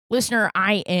Listener,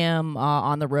 I am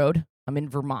on the road. I'm in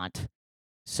Vermont.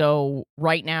 So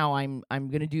right now I'm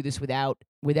going to do this without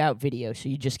video, so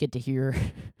you just get to hear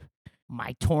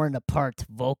my torn apart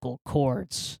vocal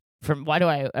cords.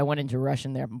 I went into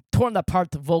Russian there. Torn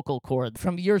apart vocal cord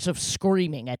from years of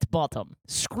screaming at bottom.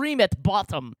 Scream at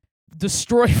bottom.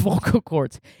 Destroy vocal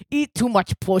cords. Eat too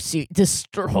much pussy.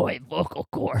 Destroy vocal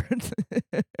cords.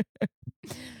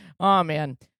 Oh,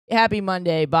 man. Happy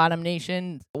Monday, Bottom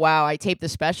Nation. Wow, I taped the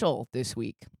special this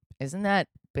week. Isn't that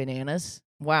bananas?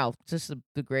 Wow, just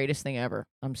the greatest thing ever.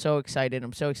 I'm so excited.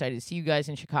 I'm so excited to see you guys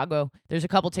in Chicago. There's a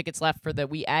couple tickets left for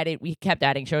we kept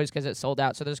adding shows because it sold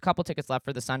out. So there's a couple tickets left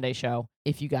for the Sunday show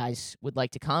if you guys would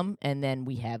like to come. And then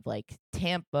we have like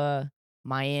Tampa,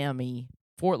 Miami,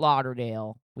 Fort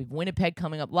Lauderdale. We've Winnipeg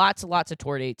coming up. Lots of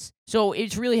tour dates. So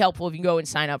it's really helpful if you can go and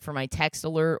sign up for my text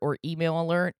alert or email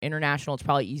alert. International, it's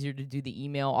probably easier to do the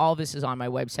email. All of this is on my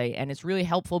website. And it's really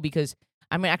helpful because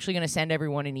I'm actually going to send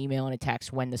everyone an email and a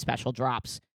text when the special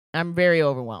drops. I'm very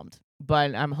overwhelmed,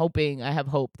 but I have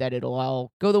hope that it'll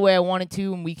all go the way I want it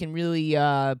to, and we can really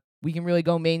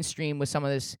go mainstream with some of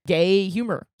this gay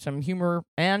humor, some humor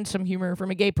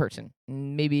from a gay person,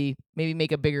 and maybe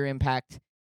make a bigger impact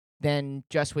than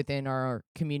just within our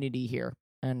community here.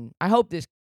 And I hope this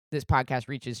podcast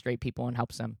reaches straight people and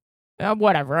helps them.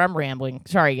 Whatever, I'm rambling.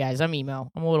 Sorry, guys, I'm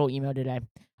a little emo today.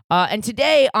 And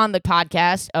today on the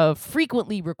podcast, a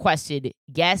frequently requested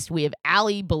guest, we have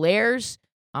Allie Bellairs.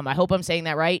 I hope I'm saying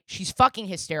that right. She's fucking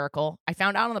hysterical. I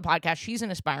found out on the podcast she's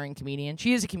an aspiring comedian.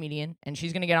 She is a comedian, and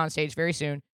she's going to get on stage very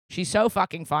soon. She's so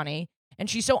fucking funny, and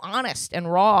she's so honest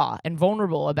and raw and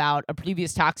vulnerable about a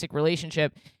previous toxic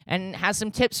relationship and has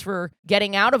some tips for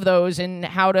getting out of those and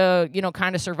how to,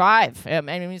 kind of survive. I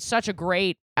mean, it's such a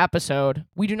great episode.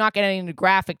 We do not get into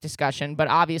graphic discussion, but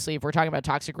obviously if we're talking about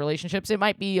toxic relationships, it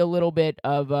might be a little bit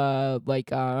of a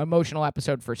emotional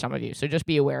episode for some of you. So just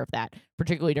be aware of that,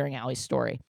 particularly during Allie's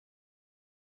story.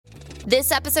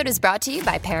 This episode is brought to you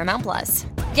by Paramount Plus.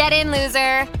 Get in,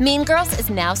 loser! Mean Girls is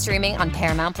now streaming on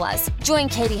Paramount Plus. Join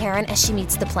Katie Heron as she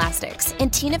meets the plastics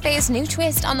in Tina Fey's new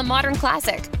twist on the modern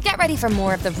classic. Get ready for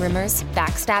more of the rumors,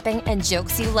 backstabbing, and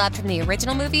jokes you loved from the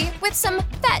original movie with some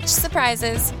fetch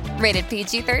surprises. Rated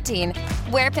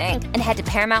PG-13. Wear pink and head to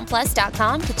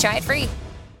ParamountPlus.com to try it free.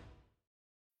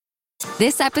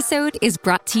 This episode is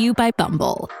brought to you by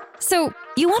Bumble. So,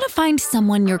 you want to find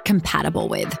someone you're compatible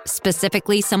with,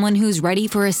 specifically someone who's ready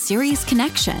for a serious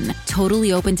connection,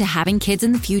 totally open to having kids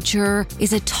in the future,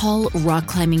 is a tall,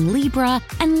 rock-climbing Libra,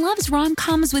 and loves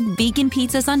rom-coms with vegan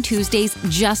pizzas on Tuesdays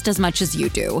just as much as you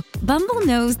do. Bumble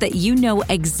knows that you know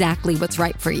exactly what's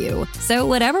right for you. So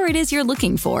whatever it is you're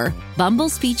looking for,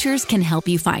 Bumble's features can help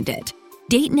you find it.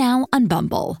 Date now on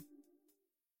Bumble.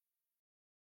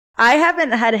 I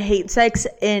haven't had hate sex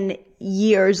in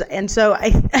years, and so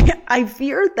I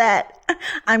fear that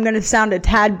I'm going to sound a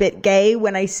tad bit gay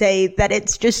when I say that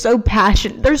it's just so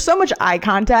passionate. There's so much eye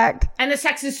contact. And the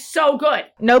sex is so good.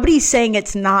 Nobody's saying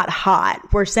it's not hot.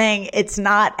 We're saying it's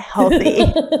not healthy.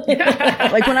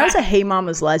 Like when I was a Hey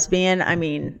Mama's lesbian, I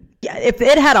mean, yeah, if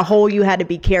it had a hole, you had to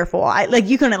be careful.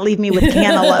 You couldn't leave me with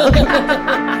cantaloupe.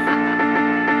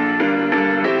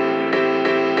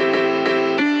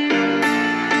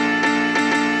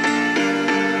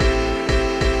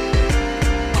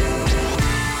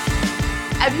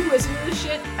 Have you listened to this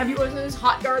shit? Have you listened to this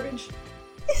hot garbage?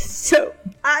 So,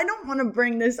 I don't want to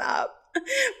bring this up,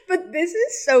 but this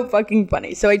is so fucking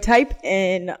funny. So I type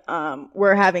in,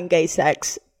 we're having gay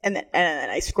sex, and then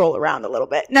I scroll around a little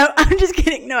bit. No, I'm just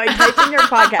kidding. No, I type in your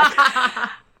podcast.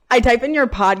 I type in your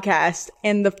podcast,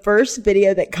 and the first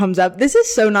video that comes up, this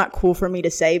is so not cool for me to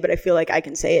say, but I feel like I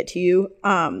can say it to you.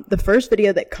 The first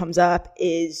video that comes up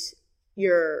is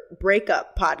your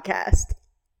breakup podcast.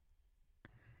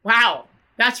 Wow.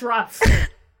 That's rough.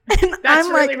 That's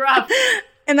really rough.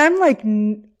 And I'm like,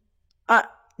 no.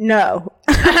 You're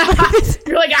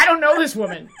like, I don't know this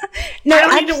woman. No, I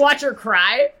don't need to watch her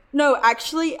cry. No,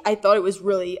 actually, I thought it was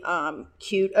really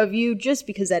cute of you just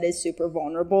because that is super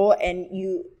vulnerable. And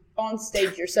you, on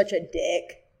stage, you're such a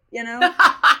dick,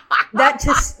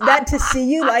 That to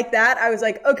see you like that, I was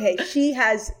like, okay,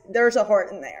 there's a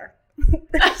heart in there.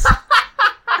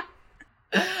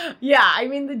 Yeah, I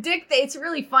mean, it's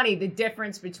really funny, the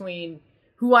difference between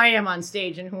who I am on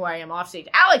stage and who I am off stage.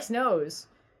 Alex knows,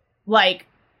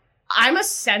 I'm a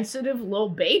sensitive little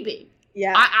baby.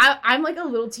 Yeah. I'm like a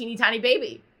little teeny tiny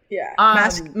baby. Yeah.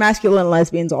 Masculine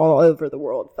lesbians all over the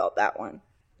world felt that one.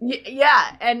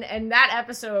 Yeah, and that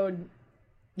episode,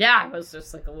 I was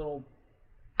just like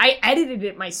I edited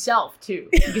it myself, too,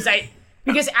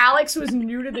 because Alex was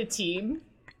new to the team.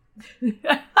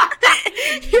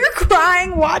 You're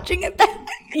crying watching it back.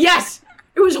 Yes,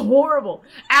 it was horrible.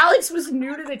 Alex was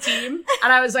new to the team,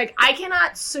 and I was like, I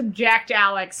cannot subject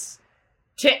Alex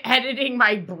to editing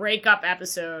my breakup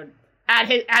episode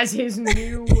as his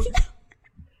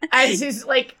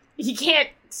like, he can't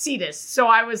see this. So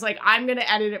I was like, I'm going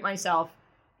to edit it myself.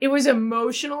 It was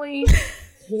emotionally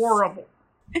horrible.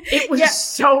 It was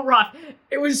so rough.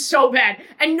 It was so bad.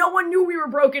 And no one knew we were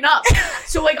broken up.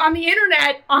 So like on the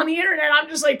internet, I'm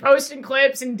just like posting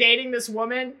clips and dating this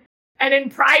woman. And in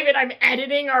private, I'm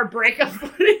editing our breakup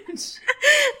footage.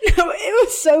 No, it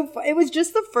was so fun. It was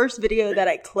just the first video that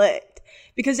I clicked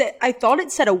because I thought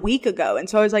it said a week ago. And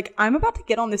so I was like, I'm about to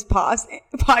get on this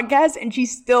podcast and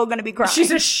she's still going to be crying.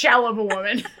 She's a shell of a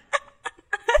woman.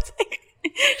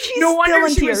 She's no wonder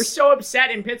she was so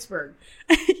upset in Pittsburgh.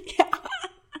 Yeah.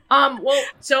 Well,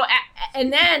 so,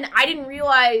 and then I didn't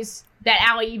realize that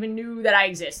Allie even knew that I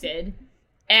existed.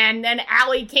 And then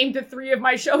Allie came to 3 of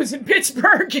my shows in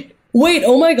Pittsburgh. Wait,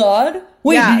 oh my God.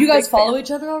 Wait, Yeah, did you guys big follow fan.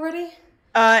 each other already?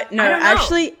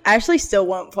 No, Ashley still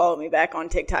won't follow me back on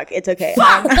TikTok. It's okay.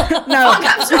 Fuck! No,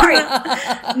 I'm sorry.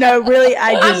 no, really,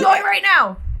 I'm going right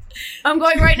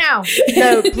now.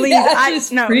 No, please. Yeah, she's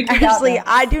freaking out now.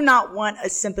 I do not want a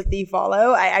sympathy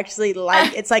follow. I actually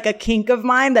it's like a kink of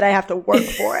mine that I have to work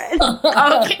for it.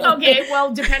 Okay.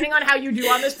 Well, depending on how you do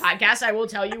on this podcast, I will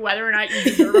tell you whether or not you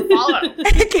deserve a follow.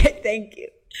 Okay, thank you.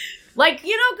 Like,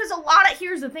 because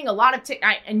here's the thing, a lot of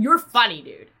and you're funny,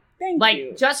 dude. Thank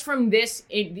you. Just from these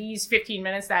 15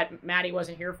 minutes that Maddie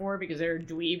wasn't here for because they're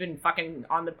dweeb and fucking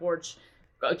on the porch,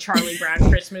 Charlie Brown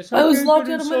Christmas. I was locked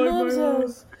out of my mom's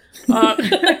house.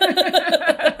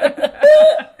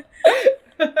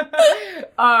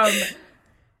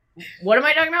 What am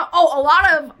I talking about? Oh,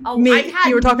 I've had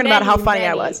you were talking about how funny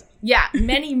many, I was. Yeah,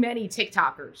 many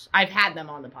TikTokers. I've had them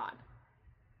on the pod.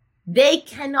 They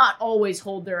cannot always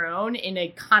hold their own in a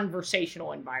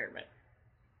conversational environment.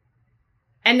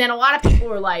 And then a lot of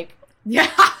people are like, yeah.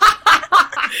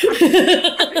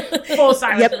 Full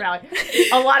silence from Allie.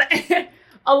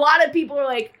 A lot of people are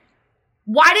like,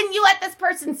 why didn't you let this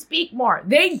person speak more?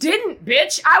 They didn't,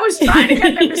 bitch. I was trying to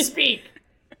get them to speak.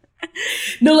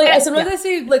 No, like sometimes I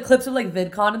see like clips of like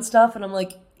VidCon and stuff, and I'm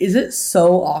like, is it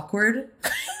so awkward?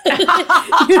 You know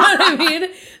what I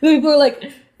mean? People are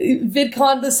like,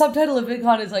 VidCon. The subtitle of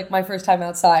VidCon is like my first time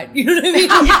outside. You know what I mean?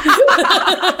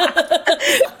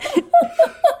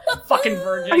 Fucking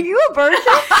virgin. Are you a virgin?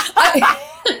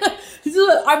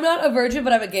 I'm not a virgin,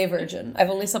 but I'm a gay virgin. I've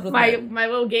only slept with my men.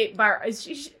 little gay bar.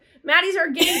 Maddie's our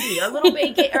gay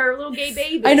our little gay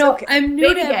baby. I know. Okay. I'm new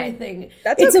to Baby gay. everything.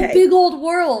 It's a big old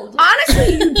world.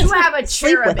 Honestly, you do have a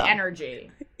Sleep with cherub them. energy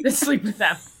to sleep with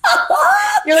them.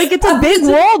 You're like, it's a big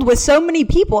world with so many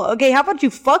people. Okay, how about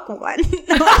you fuck one? I'm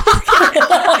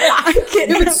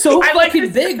kidding. If it's so I like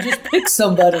fucking big, just pick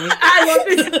somebody. I love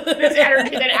this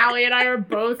energy that Allie and I are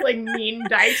both like mean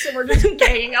dykes and we're just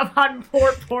ganging up on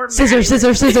poor Scissor.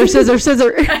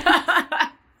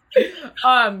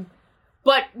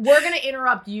 But we're gonna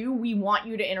interrupt you. We want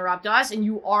you to interrupt us, and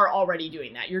you are already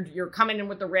doing that. You're coming in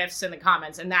with the riffs and the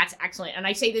comments, and that's excellent. And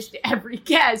I say this to every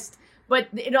guest, but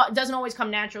it doesn't always come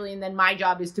naturally. And then my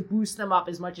job is to boost them up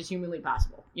as much as humanly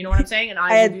possible. You know what I'm saying? And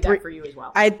I will do that for you as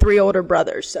well. I had 3 older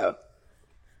brothers, so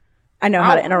I know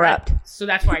how to interrupt. Right. So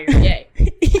that's why you're gay.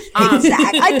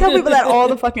 Exactly. I tell people that all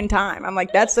the fucking time. I'm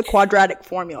like, that's the quadratic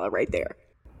formula right there.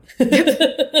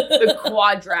 The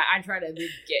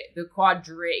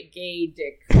quadrate gay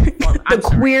dick formula. The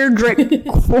queer drick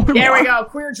formula. There we go.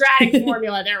 Queerdratic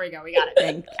formula. There we go. We got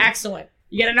it. Excellent.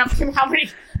 You get enough. How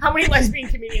many lesbian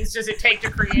comedians does it take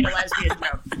to create a lesbian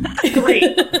joke?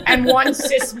 Great. And one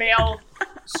cis male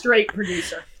straight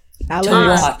producer. To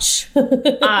watch.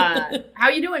 How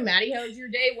you doing, Maddie? How was your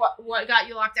day? What got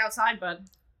you locked outside, bud?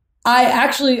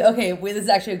 This is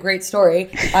actually a great story.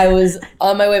 I was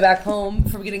on my way back home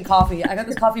from getting coffee. I got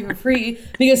this coffee for free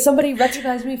because somebody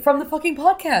recognized me from the fucking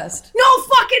podcast. No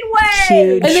fucking way!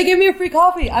 Huge. And they gave me a free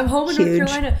coffee. I'm home in North Huge.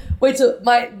 Carolina. Wait, so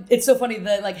it's so funny,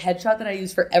 the like headshot that I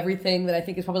use for everything that I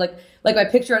think is probably like my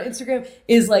picture on Instagram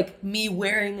is like me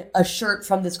wearing a shirt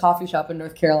from this coffee shop in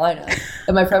North Carolina.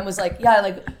 And my friend was like, yeah, I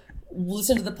like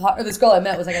listened to the or this girl I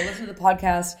met was like, I listened to the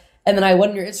podcast, and then I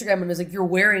went on your Instagram and was like, you're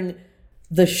wearing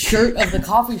the shirt of the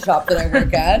coffee shop that I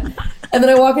work at. And then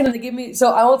I walk in and they give me,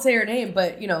 so I won't say her name,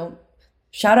 but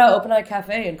shout out Open Eye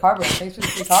Cafe in Carver. Thanks for the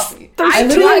free coffee. I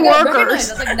literally got recognized.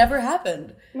 That's like never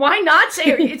happened. Why not say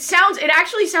it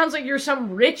actually sounds like you're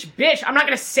some rich bitch. I'm not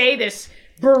going to say this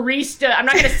barista. I'm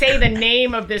not going to say the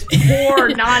name of this poor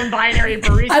non-binary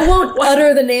barista. I won't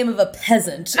utter the name of a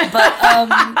peasant, but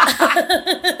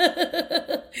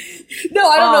No,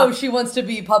 I don't know if she wants to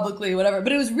be publicly whatever,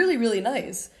 but it was really, really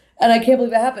nice. And I can't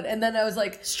believe it happened. And then I was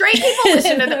like... Straight people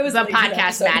listen to the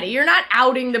podcast, Maddie. You're not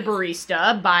outing the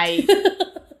barista by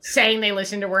saying they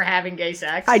listen to We're Having Gay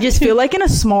Sex. I just feel like in a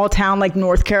small town like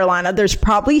North Carolina, there's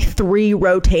probably 3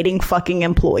 rotating fucking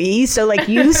employees. So like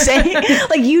you say,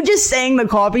 like you just saying the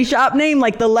coffee shop name,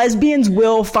 like the lesbians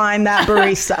will find that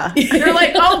barista. They're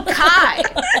like, oh, Kai.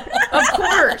 Of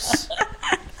course.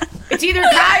 It's either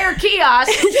Kai or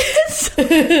Kiosk.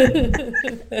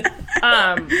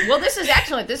 Well, this is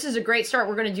excellent. This is a great start.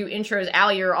 We're going to do intros.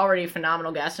 Allie, you're already a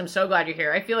phenomenal guest. I'm so glad you're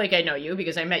here. I feel like I know you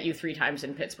because I met you 3 times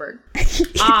in Pittsburgh.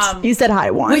 You said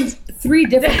hi once. Wait, 3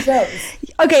 different shows.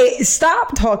 Okay,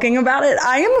 stop talking about it.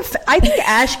 I think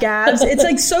Ash Gabs, it's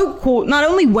like so cool. Not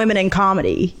only women in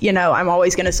comedy, you know, I'm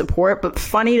always going to support, but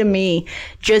funny to me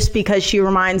just because she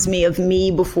reminds me of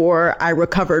me before I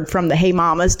recovered from the Hey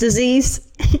Mamas disease.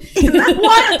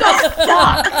 What the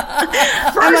fuck?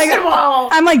 First of all,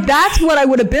 I'm like, that's what I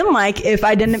would have been like if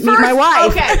I didn't meet my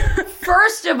wife. Okay,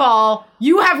 first of all,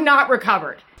 you have not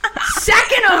recovered.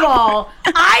 Second of all,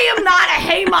 I am not a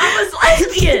Hey Mama's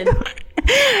lesbian.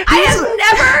 I have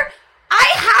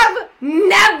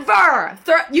never.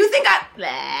 You think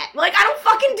like I don't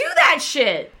fucking do that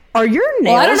shit. Are your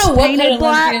nails I don't know what painted kind of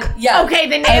black? lesbian. Yeah. Okay,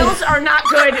 the nails are not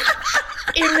good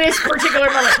in this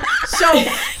particular moment. So,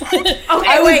 okay,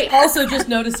 I was wait. also just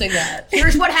noticing that.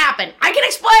 Here's what happened. I can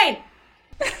explain.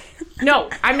 No,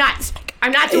 I'm not.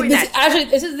 I'm not doing that. Actually,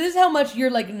 this is how much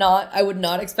you're like not. I would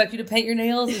not expect you to paint your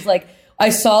nails. It's like I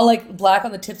saw like black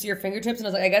on the tips of your fingertips, and I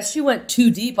was like, I guess she went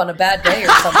too deep on a bad day or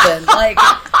something. Like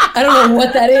I don't know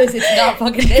what that is. It's not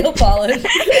fucking nail polish.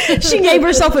 She gave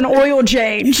herself an oil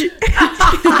change.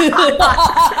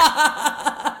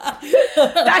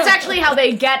 That's actually how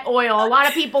they get oil. A lot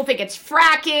of people think it's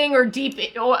fracking or deep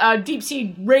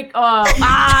sea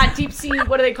deep sea.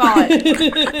 What do they call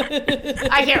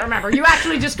it? I can't remember. You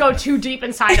actually just go too deep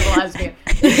inside of a lesbian.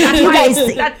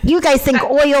 You guys think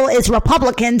oil is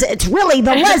Republicans? It's really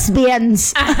the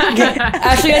lesbians.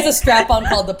 Ashley has a strap-on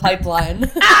called the pipeline.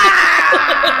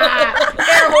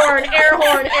 Air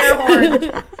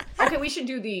horn. Okay, we should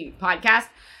do the podcast.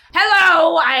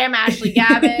 Hello, I am Ashley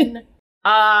Gavin.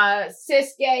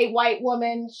 Cis gay white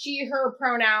woman, she, her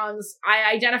pronouns.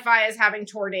 I identify as having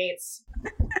tour dates.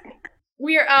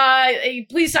 We're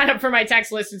please sign up for my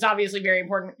text list. It's obviously very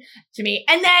important to me.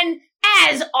 And then,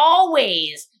 as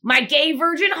always, my gay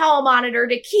virgin hall monitor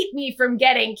to keep me from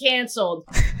getting canceled.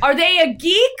 Are they a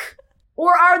geek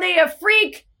or are they a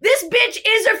freak? This bitch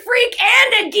is a freak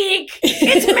and a geek.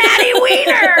 It's Maddie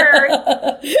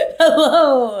Wiener.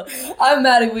 Hello, I'm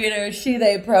Maddie Wiener. She,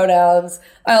 they pronouns.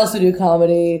 I also do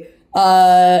comedy.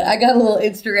 I got a little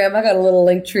Instagram. I got a little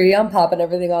link tree. I'm popping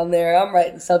everything on there. I'm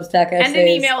writing Substack essays. And an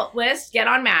email list. Get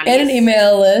on Maddie. And an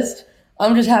email list.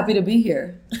 I'm just happy to be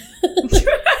here.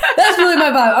 That's really my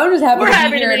vibe. I'm just happy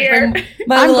to be here. And bring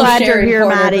my little glad you're sharing here,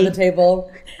 corner Maddie. to the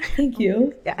table. Thank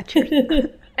you. Yeah, cheers.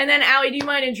 And then, Allie, do you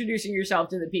mind introducing yourself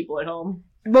to the people at home?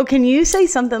 Well, can you say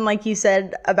something like you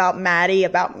said about Maddie,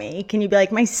 about me? Can you be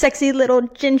like, my sexy little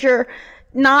ginger,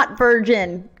 not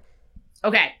virgin?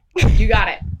 Okay, you got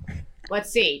it. Let's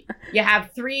see. You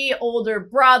have 3 older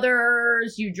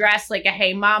brothers. You dress like a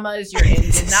Hey Mamas. You're in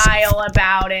denial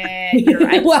about it. You're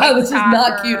a Wow, this is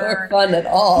not TikToker. cute or fun at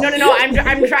all. No.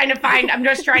 I'm trying to find. I'm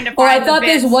just trying to find. Oh, I thought the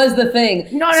this bits. was the thing.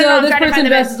 No, so I'm this trying to person find the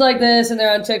dresses bits. like this, and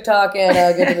they're on TikTok,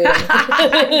 and good to meet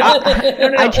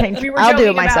them. No. I changed. We were I'll do joking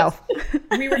it myself.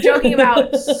 We were joking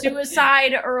about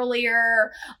suicide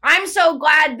earlier. I'm so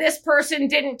glad this person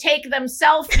didn't take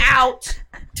themselves out.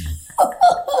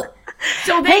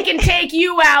 So they can take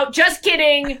you out. Just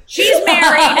kidding. She's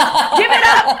married. Give it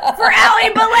up for Allie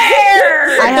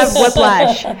Belair. I have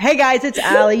whiplash. Hey guys, it's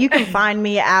Allie. You can find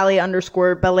me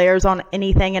Allie_Belairs on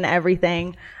anything and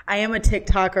everything. I am a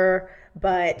TikToker,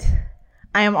 but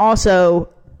I am also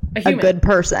a human. good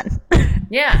person.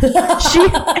 Yeah.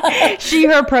 She,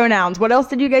 her pronouns. What else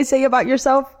did you guys say about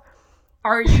yourself?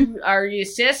 Are you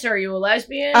cis? Are you a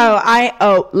lesbian?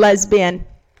 Lesbian.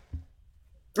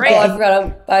 Great. Oh, I forgot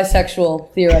I'm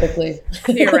bisexual, theoretically.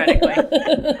 Theoretically.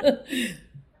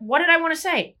 What did I want to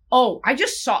say? Oh, I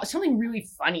just saw something really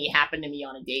funny happen to me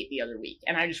on a date the other week,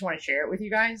 and I just want to share it with you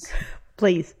guys.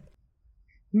 Please.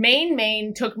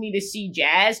 Maine took me to see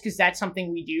Jazz because that's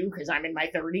something we do because I'm in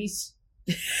my 30s.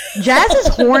 Jazz is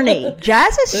horny.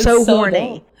 Jazz is so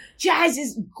horny. dope. Jazz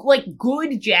is like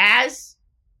good jazz.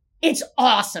 It's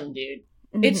awesome, dude.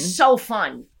 Mm-hmm. It's so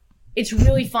fun. It's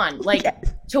really fun. Like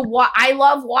to what I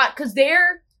love what because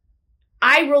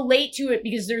I relate to it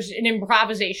because there's an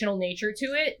improvisational nature to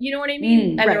it. You know what I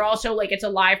mean? And they're also like, it's a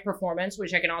live performance,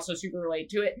 which I can also super relate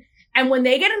to it. And when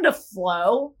they get into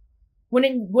flow,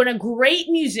 when a great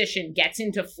musician gets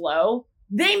into flow,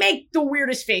 they make the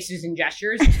weirdest faces and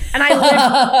gestures. And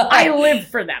I live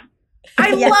for them.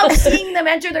 I love seeing them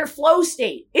enter their flow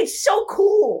state. It's so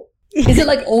cool. Is it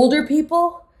like older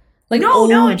people? Like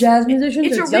no, jazz musicians?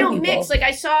 It's a real people? mix. Like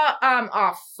I saw,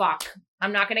 oh fuck,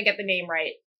 I'm not gonna get the name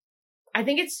right. I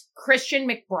think it's Christian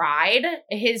McBride,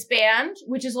 his band,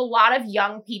 which is a lot of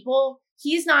young people.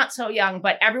 He's not so young,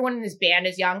 but everyone in his band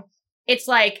is young. It's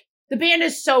like, the band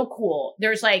is so cool.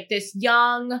 There's like this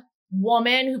young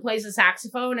woman who plays the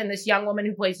saxophone and this young woman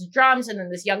who plays the drums, and then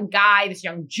this young guy, this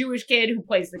young Jewish kid who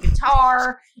plays the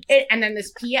guitar, and then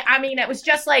this piano. I mean, it was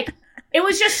just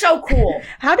so cool.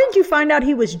 How did you find out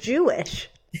he was Jewish?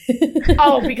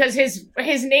 Oh, because his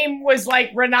name was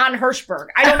like Renan Hirschberg.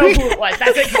 I don't know who it was.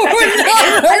 That's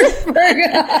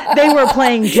Hirschberg. They were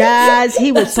playing jazz.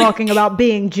 He was talking about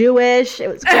being Jewish. It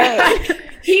was great.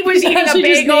 He was eating a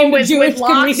bagel with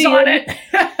locks on it.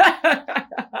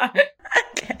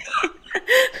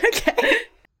 Okay.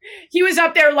 He was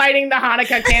up there lighting the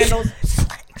Hanukkah candles.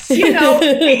 You know,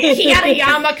 he had a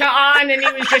yarmulke on and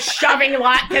he was just shoving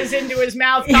latkes into his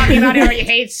mouth, talking about how he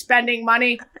hates spending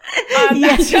money. But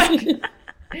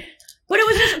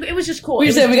it was just cool.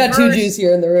 We said we got two Jews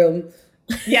here in the room.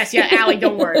 Yes, Allie,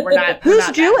 don't worry. We're not. Who's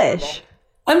Jewish?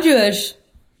 I'm Jewish.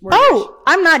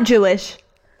 I'm not Jewish.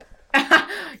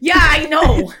 Yeah, I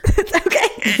know. Okay.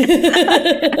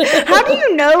 How do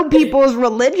you know people's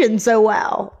religion so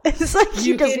well? It's like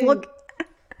you just look.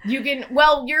 You can,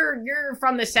 well, you're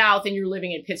from the South and you're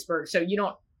living in Pittsburgh, so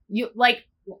like,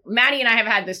 Maddie and I have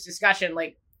had this discussion,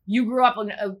 like, you grew up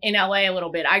in LA a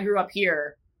little bit, I grew up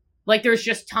here, like, there's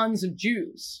just tons of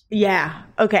Jews. Yeah,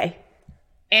 okay.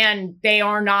 And they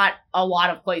are not a lot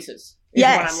of places, is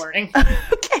what I'm learning.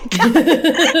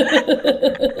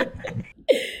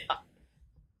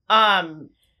 Okay.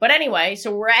 But anyway,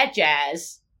 so we're at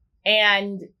Jazz,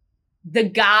 and the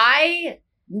guy...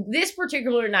 This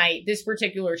particular night, this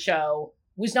particular show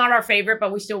was not our favorite,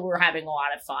 but we still were having a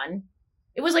lot of fun.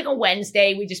 It was like a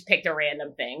Wednesday. We just picked a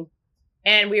random thing.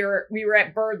 And we were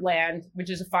at Birdland, which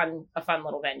is a fun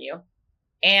little venue.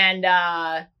 And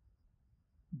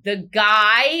the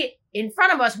guy in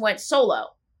front of us went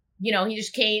solo. You know, he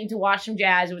just came to watch some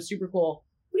jazz. It was super cool.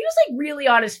 But he was like really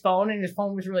on his phone, and his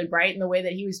phone was really bright. And the way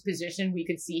that he was positioned, we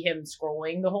could see him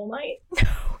scrolling the whole night.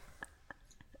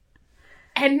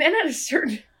 And then at a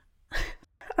certain...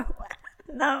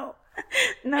 No.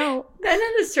 Then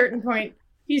at a certain point,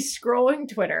 he's scrolling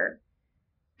Twitter.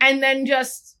 And then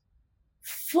just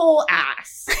full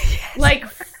ass. Like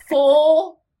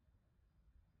full...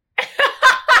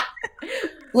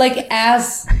 Like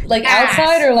ass, like ass.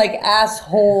 Outside, or like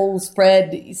asshole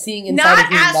spread, seeing inside Not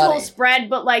of your asshole body?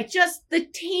 Spread, but like just the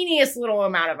teeniest little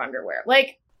amount of underwear.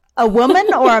 Like... A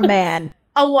woman or a man?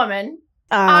 A woman.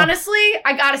 Honestly,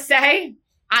 I gotta say...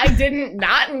 I didn't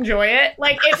not enjoy it.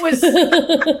 Like, it was... And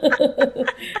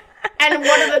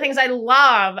one of the things I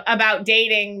love about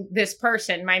dating this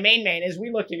person, my main man, is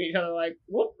we looked at each other like,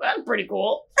 whoop, that's pretty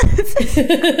cool.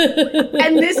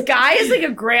 And this guy is like a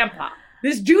grandpa.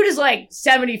 This dude is like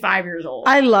 75 years old.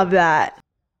 I love that.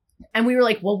 And we were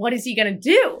like, well, what is he going to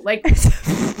do? Like,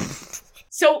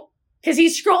 so, because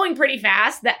he's scrolling pretty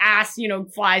fast. The ass,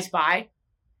 flies by.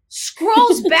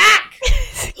 Scrolls back.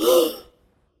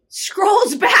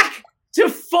 Scrolls back to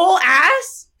full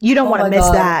ass. You don't want to miss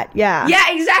that. Yeah. Yeah,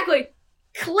 exactly.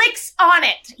 Clicks on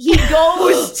it. He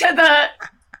goes to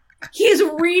he's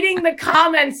reading the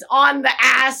comments on the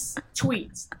ass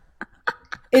tweets.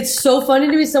 It's so funny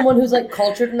to be someone who's like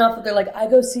cultured enough that they're like, I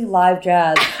go see live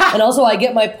jazz. And also I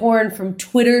get my porn from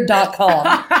twitter.com.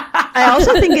 I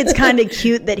also think it's kind of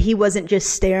cute that he wasn't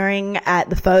just staring at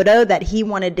the photo, that he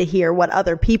wanted to hear what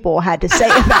other people had to say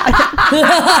about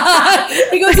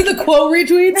it. He goes to the quote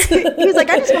retweets. He was like,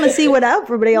 I just want to see what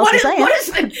everybody else is saying.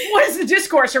 What is the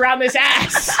discourse around this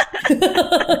ass?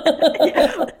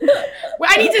 Well,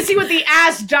 I need to see what the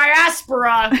ass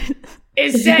diaspora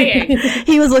is saying.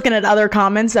 He was looking at other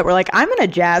comments that were like, I'm in a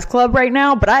jazz club right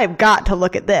now, but I have got to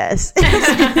look at this.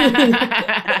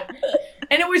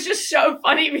 And it was just so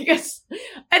funny because,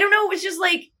 I don't know, it was just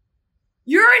like,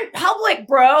 you're in public,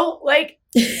 bro. Like,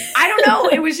 I don't know.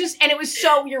 It was just, and it was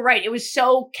so, you're right. It was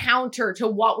so counter to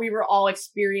what we were all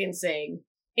experiencing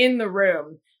in the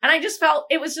room. And I just felt,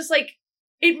 it was just like,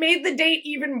 it made the date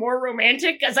even more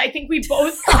romantic because I think we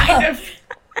both kind of...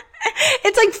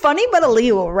 It's like funny but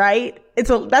illegal, right?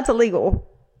 That's illegal.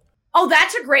 Oh,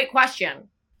 that's a great question.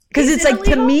 Because Is it's it like,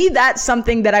 to illegal? me, that's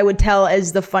something that I would tell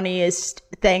as the funniest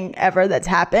thing ever that's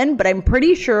happened, but I'm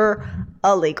pretty sure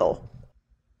illegal.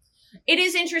 It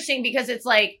is interesting because it's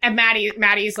like, and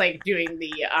Maddie's like doing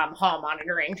the hall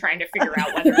monitoring, trying to figure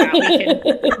out whether or not we can,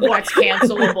 what's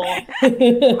cancelable.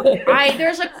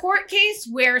 There's a court case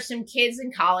where some kids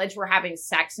in college were having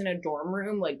sex in a dorm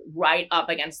room, like right up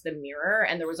against the mirror,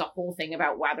 and there was a whole thing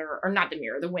about whether, or not the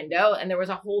mirror, the window, and there was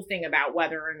a whole thing about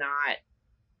whether or not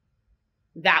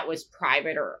that was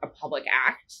private or a public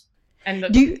act. And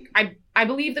I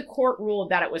believe the court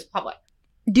ruled that it was public.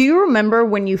 Do you remember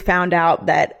when you found out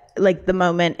that, like, the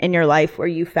moment in your life where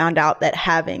you found out that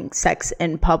having sex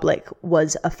in public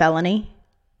was a felony?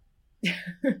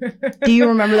 Do you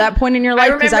remember that point in your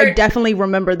life? Because I definitely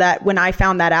remember that when I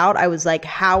found that out, I was like,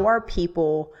 how are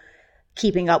people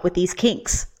keeping up with these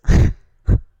kinks?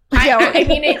 I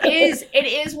mean, it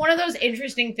is one of those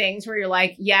interesting things where you're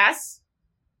like, yes,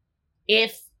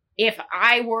 if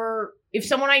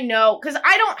someone I know, because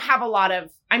I don't have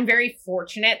I'm very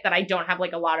fortunate that I don't have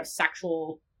like a lot of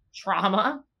sexual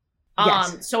trauma.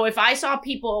 Yes. So if I saw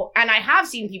people, and I have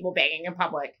seen people banging in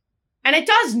public, and it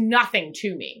does nothing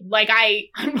to me. Like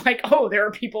I'm like, oh, there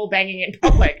are people banging in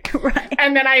public. Right.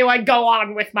 And then I like go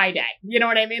on with my day. You know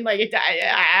what I mean? Like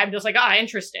I'm just like, oh,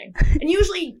 interesting. And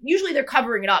usually they're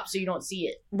covering it up so you don't see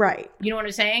it. Right. You know what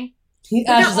I'm saying?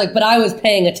 Ash is like, but I was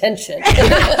paying attention.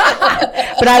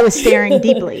 But I was staring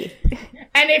deeply.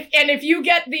 And if you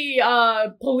get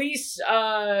the police,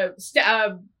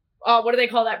 what do they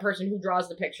call that person who draws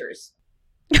the pictures?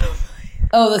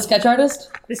 Oh, the sketch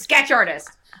artist? The sketch artist.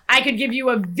 I could give you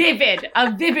a vivid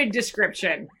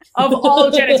description of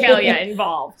all genitalia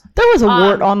involved. There was a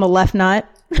wart on the left nut.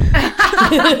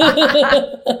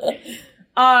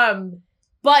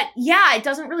 But yeah, it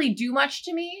doesn't really do much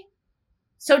to me.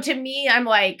 So to me, I'm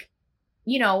like,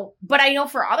 you know, but I know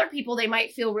for other people, they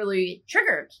might feel really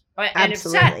triggered and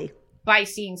upset by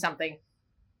seeing something.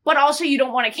 But also, you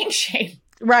don't want to kink shame.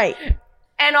 Right.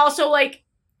 And also, like,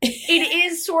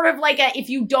 it is sort of like if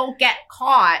you don't get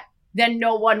caught, then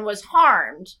no one was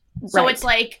harmed. So it's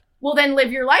like, well, then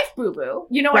live your life, boo-boo.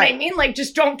 You know what I mean? Like,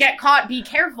 just don't get caught. Be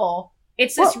careful.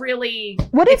 It's this really...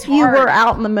 What if you were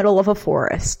out in the middle of a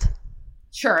forest?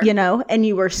 Sure. You know, and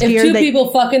you were scared if two people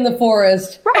fuck in the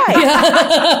forest. Right. We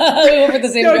went for the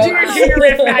same do your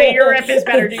riff, Maddie. Your riff is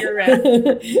better. Do your riff.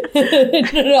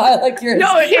 No, I like yours. No,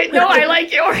 I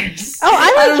like yours. Oh,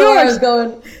 I like yours. Know where I was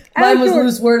going. Mine was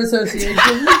loose word association.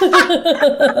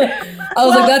 I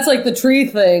was like, that's like the tree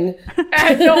thing.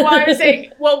 No, I was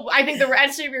saying, well, I think the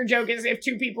rest of your joke is if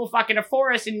two people fuck in a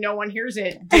forest and no one hears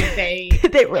it, did they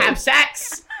have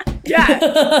sex?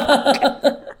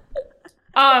 Yeah.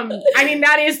 I mean,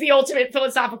 that is the ultimate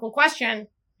philosophical question.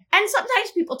 And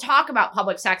sometimes people talk about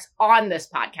public sex on this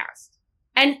podcast.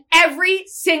 And every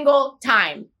single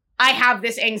time I have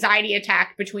this anxiety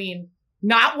attack between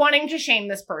not wanting to shame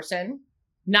this person,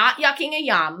 not yucking a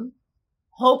yum,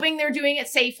 hoping they're doing it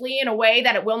safely in a way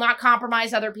that it will not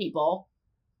compromise other people,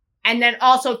 and then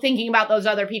also thinking about those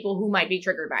other people who might be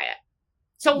triggered by it.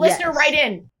 So listener, write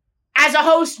in. As a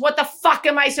host, what the fuck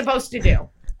am I supposed to do?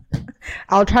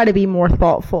 I'll try to be more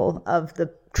thoughtful of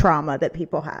the trauma that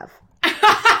people have.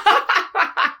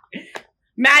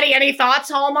 Maddie, any thoughts,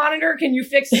 hall monitor? Can you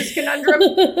fix this conundrum?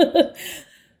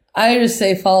 I just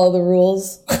say follow the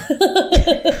rules. What are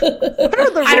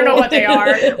the rules? I don't know what they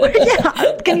are.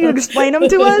 Yeah, can you explain them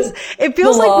to us? It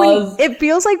feels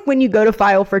like when you go to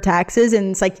file for taxes,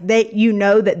 and it's like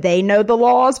that they know the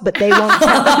laws, but they won't.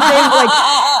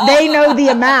 They know the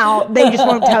amount. They just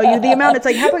won't tell you the amount. It's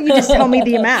like, how about you just tell me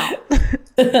the amount?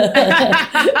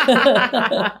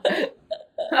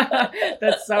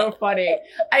 That's so funny.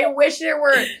 I wish there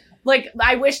were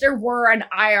an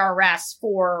IRS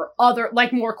for other,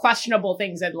 like, more questionable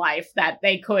things in life that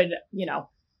they could, you know,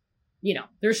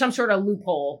 there's some sort of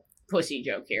loophole pussy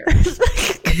joke here.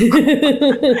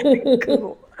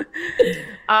 Cool.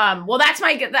 Well, that's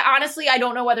honestly, I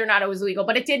don't know whether or not it was legal,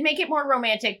 but it did make it more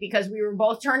romantic because we were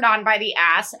both turned on by the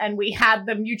ass, and we had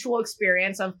the mutual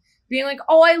experience of being like,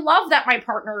 oh, I love that my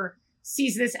partner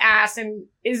sees this ass and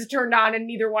is turned on, and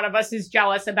neither one of us is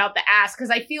jealous about the ass. Because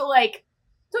I feel like,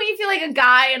 don't you feel like a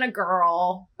guy and a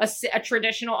girl, a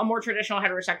more traditional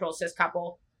heterosexual cis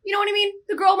couple, you know what I mean?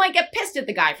 The girl might get pissed at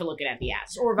the guy for looking at the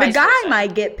ass, or vice versa. The guy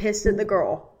might get pissed at the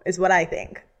girl, is what I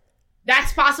think.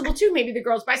 That's possible too. Maybe the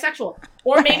girl's bisexual.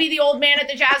 Or maybe the old man at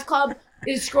the jazz club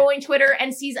is scrolling Twitter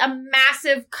and sees a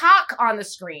massive cock on the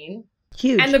screen.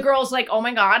 Huge. And the girl's like, oh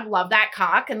my God, love that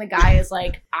cock. And the guy is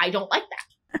like, I don't like that.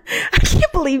 I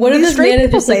can't believe these straight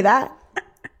people say that.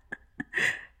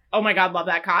 Oh my God, love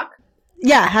that cock.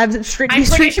 Yeah, have straight. I'm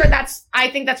pretty sure I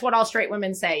think that's what all straight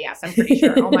women say. Yes, I'm pretty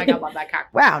sure. Oh my God, love that cock.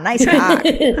 Wow, nice cock.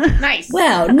 Nice.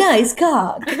 Wow, nice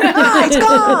cock. Nice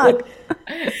cock.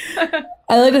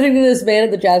 I like to think that this man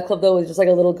at the jazz club, though, was just like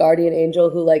a little guardian angel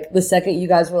who, like, the second you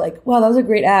guys were like, wow, that was a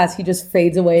great ass, he just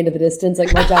fades away into the distance.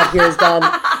 Like, my job here is done.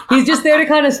 He's just there to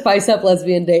kind of spice up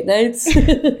lesbian date nights.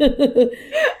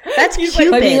 That's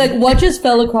Cupid. By being like, what just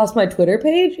fell across my Twitter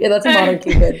page? Yeah, that's a modern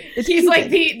Cupid. He's like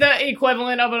the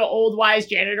equivalent of an old wise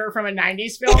janitor from a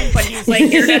 90s film, but he's like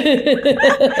here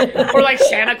to, or like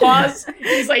Santa Claus.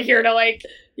 He's like here to like,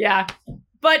 yeah.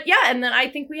 But yeah, and then I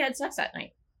think we had sex that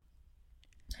night.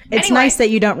 It's Anyway, nice that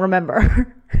you don't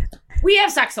remember. we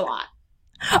have sex a lot.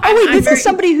 Oh, wait, this is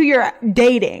somebody who you're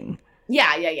dating.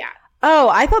 Yeah. Oh,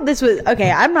 I thought this was, okay,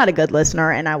 I'm not a good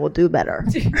listener and I will do better.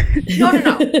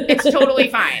 No. It's totally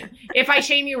fine. If I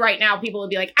shame you right now, people will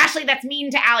be like, Ashley, that's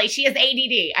mean to Allie. She has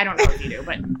ADD. I don't know if you do,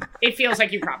 but it feels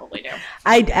like you probably do.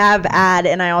 I have add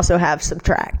and I also have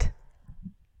subtract.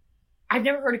 I've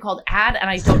never heard it called add, and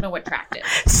I don't know what tract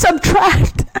is.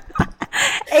 Subtract.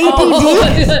 ADD.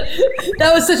 Oh,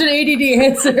 that was such an ADD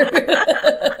answer.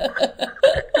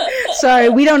 Sorry,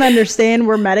 we don't understand.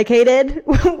 We're medicated.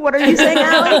 What are you saying,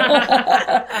 Allie?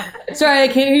 Sorry, I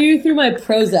can't hear you through my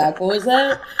Prozac. What was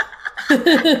that?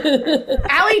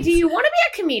 Allie, do you want to be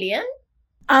a comedian?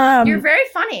 You're very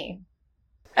funny.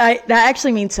 That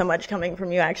actually means so much coming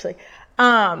from you, actually.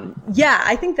 Yeah,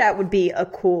 I think that would be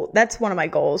that's one of my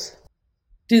goals.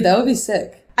 Dude, that would be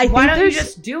sick. Why don't you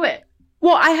just do it?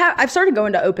 Well, I've started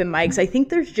going to open mics. I think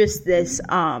there's just this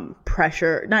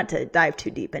pressure, not to dive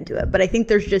too deep into it, but I think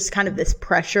there's just kind of this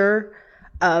pressure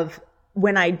of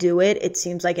when I do it, it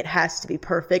seems like it has to be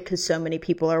perfect because so many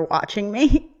people are watching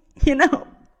me, you know?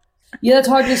 Yeah, it's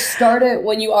hard to start it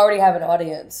when you already have an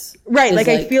audience. Right. Like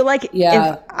I feel like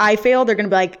yeah. if I fail, they're going to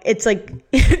be like, it's like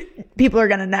people are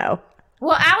going to know.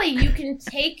 Well, Allie, you can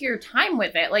take your time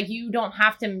with it. Like you don't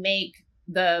have to make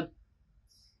the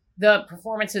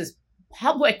performances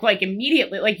public like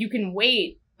immediately. Like you can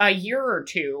wait a year or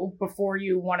two before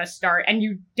you want to start, and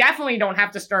you definitely don't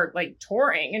have to start like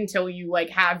touring until you like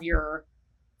have your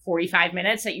 45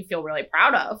 minutes that you feel really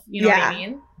proud of. You know what I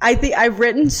mean? I think I've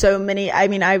written so many. I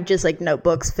mean, I've just like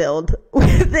notebooks filled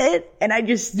with it, and I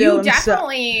just still you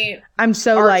definitely I'm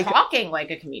so are like talking like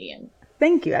a comedian.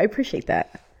 Thank you, I appreciate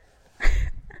that.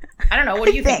 I don't know. What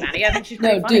do you think, Maddie? I think she's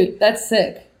pretty funny. Dude, that's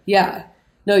sick. Yeah.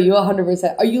 No, you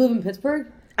 100%. Are you live in Pittsburgh?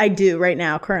 I do right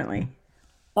now, currently.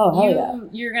 Oh, hell yeah.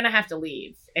 You're going to have to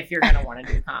leave if you're going to want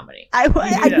to do comedy. I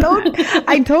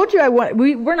told you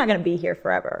we're not going to be here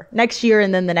forever. Next year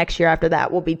and then the next year after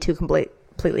that will be two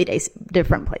completely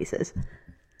different places.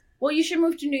 Well, you should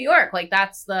move to New York. Like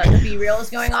that's the Be Real is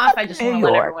going off. I just want to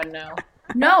let everyone know.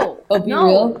 No. Oh, Be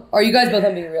Real? Are you guys both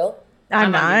on Be Real?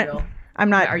 I'm not. I'm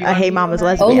not a Hey Mama's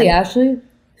lesbian. Only Ashley?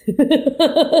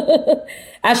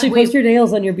 Ashley, post your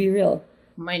nails on your Be Real.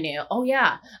 My nail. Oh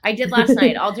yeah, I did last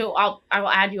night. I will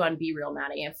add you on Be Real,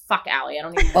 Maddie. And fuck Allie. I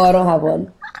don't even. Oh, I don't have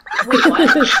one. Wait,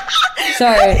 what?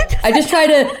 Sorry, I just try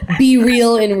to be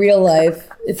real in real life.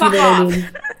 If fuck you know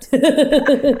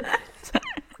what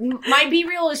I mean. My Be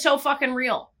Real is so fucking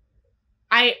real.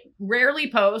 I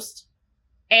rarely post,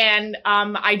 and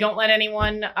I don't let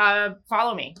anyone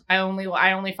follow me. I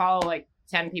only follow like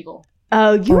 10 people.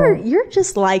 Oh, you're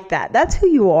just like that. That's who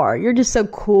you are. You're just so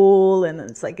cool, and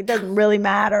it's like it doesn't really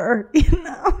matter, you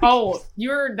know. Oh,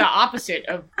 you're the opposite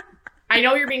of. I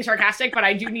know you're being sarcastic, but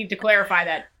I do need to clarify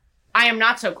that I am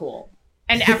not so cool,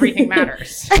 and everything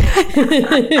matters.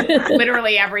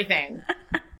 Literally everything.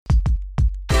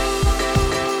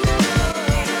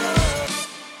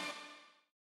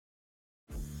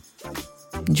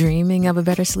 Dreaming of a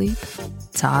better sleep?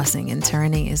 Tossing and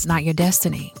turning is not your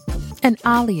destiny. And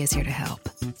Ollie is here to help.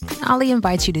 Ollie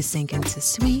invites you to sink into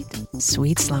sweet,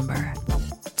 sweet slumber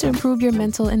to improve your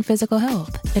mental and physical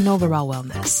health and overall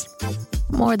wellness.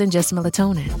 More than just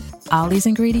melatonin, Ollie's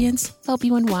ingredients help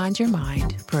you unwind your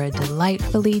mind for a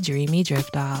delightfully dreamy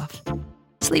drift off.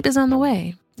 Sleep is on the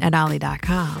way at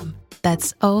Ollie.com.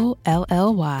 That's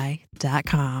OLLY.com.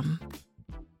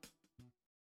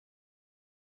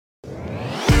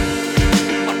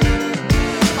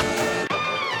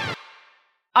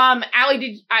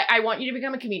 Allie, I want you to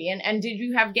become a comedian, and did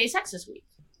you have gay sex this week?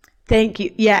 Thank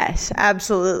you. Yes,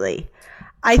 absolutely.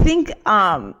 I think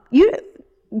for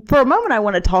a moment I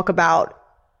want to talk about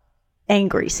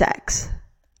angry sex.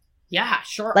 Yeah,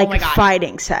 sure. Like oh my God.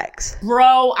 Fighting sex.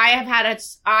 Bro,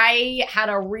 I had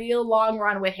a real long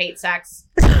run with hate sex,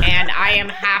 and I am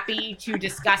happy to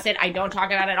discuss it. I don't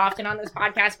talk about it often on this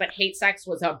podcast, but hate sex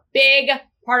was a big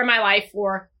part of my life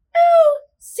for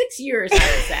 6 years, I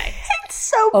would say. It's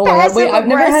so passive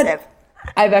aggressive.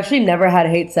 I've actually never had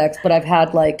hate sex, but I've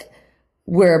had like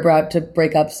we're about to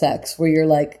break up sex where you're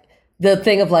like the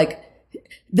thing of like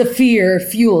the fear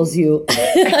fuels you.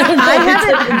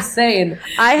 It's insane.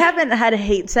 I haven't had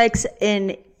hate sex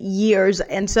in years,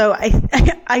 and so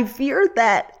I fear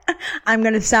that I'm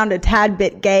going to sound a tad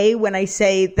bit gay when I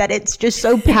say that it's just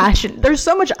so passionate. There's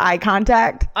so much eye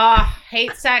contact.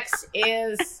 Hate sex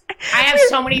is. I have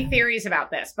so many theories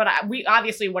about this, but we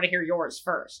obviously want to hear yours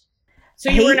first. So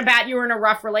you were in a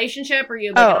rough relationship, or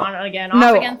you like on again,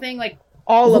 off again thing, like.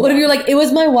 What if you're like, it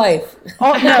was my wife?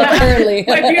 No, apparently.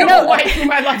 My beautiful wife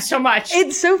whom I love so much.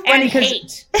 It's so funny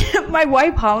because my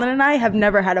wife Holland and I have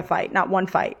never had a fight, not one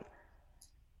fight.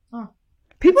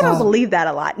 People don't believe that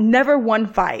a lot. Never one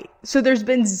fight. So there's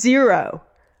been zero.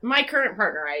 My current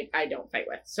partner, I don't fight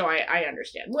with, so I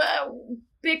understand. Well,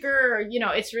 bicker,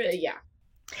 it's really,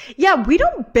 Yeah, we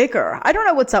don't bicker. I don't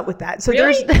know what's up with that. So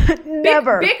really? There's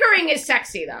never. Bickering is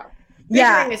sexy, though.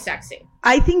 Bickering is sexy.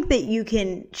 I think that you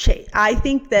can I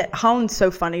think that Holland's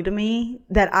so funny to me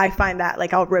that I find that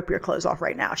like I'll rip your clothes off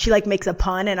right now. She like makes a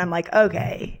pun and I'm like,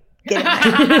 okay, get in there.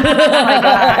 Oh my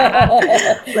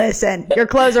God. Listen, your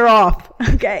clothes are off.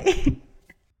 Okay.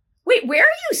 Wait, where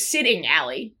are you sitting,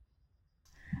 Allie?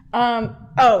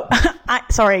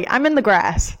 Sorry, I'm in the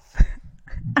grass.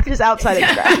 I'm just outside of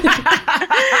the grass.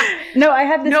 No, I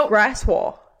have this grass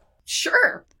wall.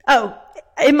 Sure. Oh,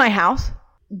 in my house.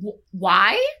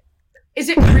 Why? Is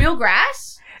it real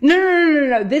grass?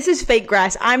 No. This is fake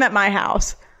grass. I'm at my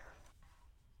house.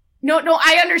 No,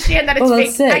 I understand that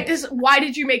it's fake. Why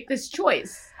did you make this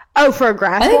choice? Oh, for a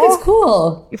grass wall? I think it's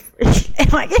cool.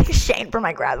 Am I getting shamed for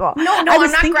my grass wall? No,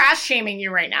 I'm not grass shaming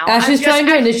you right now. Ashley's trying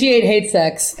to initiate hate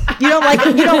sex. You don't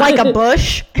like a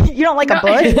bush? You don't like a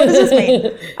bush? What does this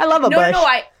mean? I love a bush. No,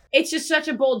 it's just such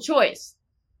a bold choice.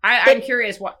 I'm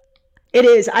curious what. It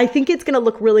is. I think it's going to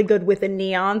look really good with a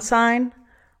neon sign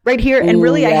right here. And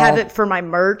really, I have it for my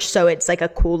merch. So it's like a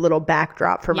cool little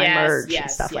backdrop for my merch and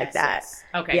stuff like that. Yes.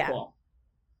 Okay, cool.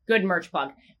 Good merch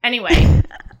plug. Anyway,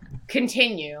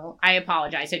 continue. I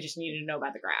apologize. I just needed to know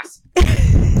about the grass.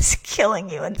 It's killing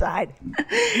you inside.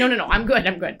 No. I'm good.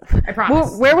 I promise.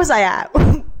 Well, where was I at?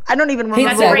 I don't even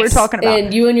remember what we were talking about.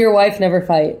 And you and your wife never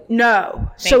fight.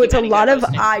 No. So it's a lot of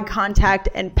eye contact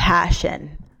and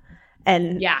passion.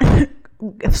 And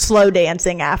slow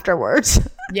dancing afterwards.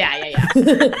 Yeah.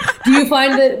 Do you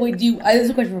find that this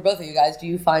is a question for both of you guys. Do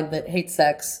you find that hate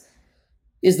sex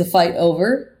is the fight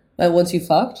over once you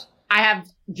fucked? I have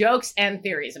jokes and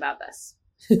theories about this.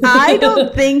 I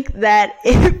don't think that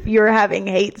if you're having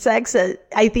hate sex,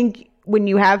 I think when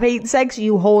you have hate sex,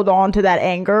 you hold on to that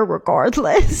anger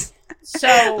regardless.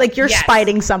 So like you're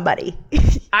spiting somebody.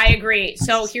 I agree.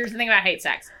 So here's the thing about hate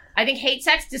sex. I think hate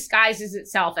sex disguises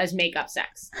itself as makeup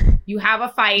sex. You have a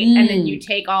fight and then you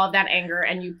take all of that anger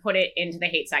and you put it into the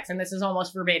hate sex. And this is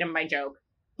almost verbatim my joke.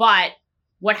 But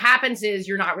what happens is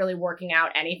you're not really working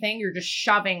out anything. You're just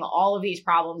shoving all of these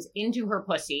problems into her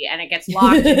pussy and it gets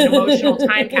locked in an emotional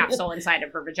time capsule inside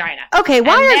of her vagina. Okay,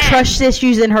 why are trust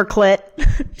issues in her clit?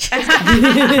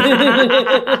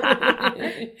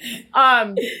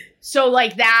 So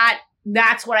like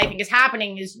that's what I think is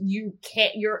happening is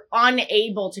you're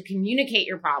unable to communicate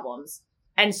your problems.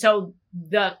 And so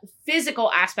the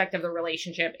physical aspect of the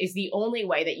relationship is the only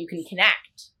way that you can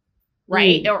connect,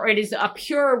 right? Or it is a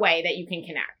pure way that you can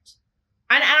connect.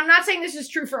 And I'm not saying this is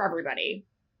true for everybody,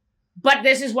 but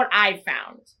this is what I've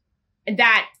found.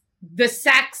 That the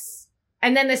sex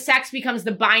becomes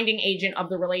the binding agent of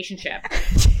the relationship.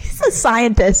 She's a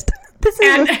scientist. This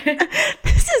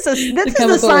is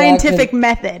a scientific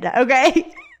method,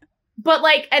 okay? But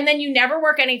and then you never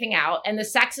work anything out, and the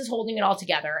sex is holding it all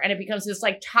together, and it becomes this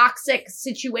toxic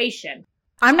situation.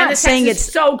 I'm not saying it's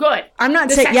so good. I'm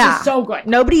not saying it's so good.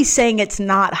 Nobody's saying it's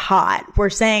not hot. We're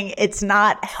saying it's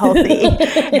not healthy,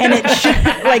 and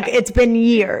it's been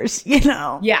years,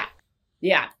 Yeah.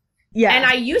 And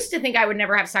I used to think I would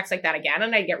never have sex like that again,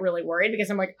 and I'd get really worried because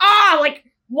I'm like,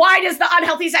 why does the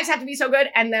unhealthy sex have to be so good?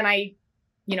 And then I've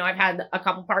had a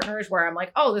couple partners where I'm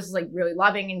like, oh, this is really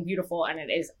loving and beautiful. And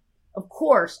it is, of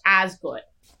course, as good.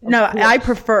 I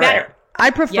prefer better. it. I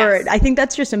prefer it. I think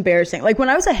that's just embarrassing. Like when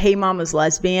I was a Hey Mama's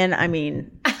lesbian, I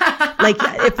mean,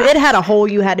 if it had a hole,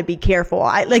 you had to be careful.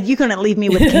 You couldn't leave me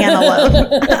with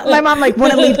cantaloupe. My mom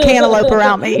wouldn't leave cantaloupe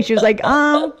around me. She was like,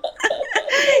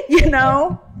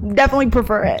 definitely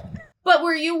prefer it. But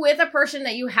were you with a person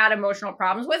that you had emotional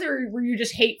problems with, or were you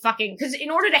just hate fucking? Because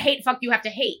in order to hate fuck, you have to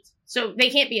hate. So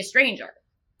they can't be a stranger.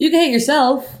 You can hate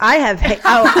yourself. I have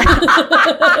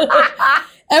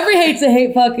Every hate's a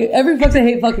hate fuck. Every fuck's a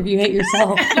hate fuck if you hate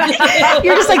yourself.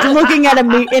 You're just looking at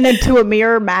into a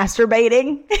mirror,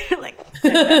 masturbating.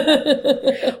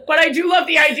 But I do love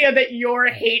the idea that you're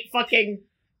hate fucking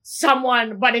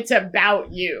someone, but it's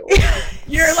about you.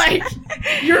 You're like,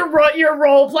 you're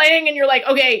role playing, and you're like,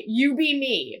 okay, you be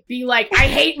me. Be like, I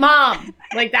hate mom.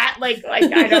 Like that. Like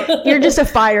I don't. You're just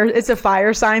it's a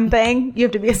fire sign thing. You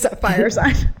have to be a fire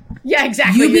sign. Yeah,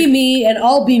 exactly. You be me and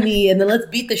I'll be me, and then let's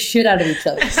beat the shit out of each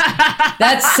other.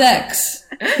 That's sex.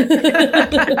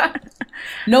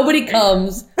 Nobody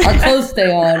comes. Our clothes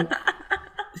stay on.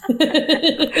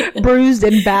 Bruised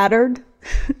and battered.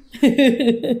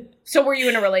 So were you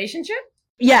in a relationship?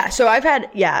 Yeah, so I've had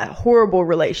horrible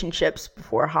relationships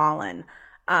before Holland.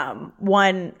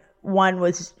 One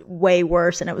was way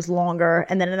worse and it was longer,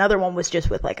 and then another one was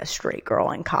just with like a straight girl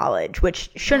in college,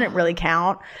 which shouldn't really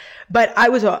count. But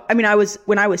when I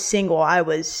was single, I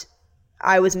was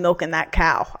milking that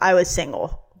cow. I was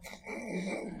single.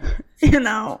 You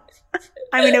know.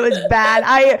 I mean, it was bad.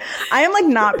 I am like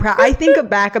not proud. I think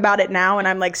back about it now and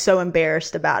I'm like so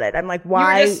embarrassed about it. I'm like,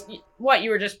 why? You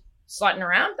were just slutting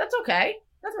around? That's okay.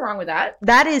 Nothing wrong with that.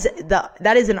 That is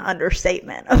an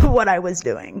understatement of what I was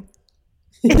doing.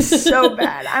 It's so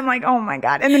bad. I'm like, oh my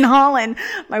God. And then Holland,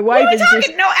 my wife is just...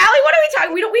 No, Allie, what are we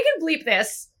talking? We can bleep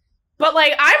this. But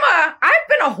like, I've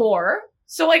been a whore.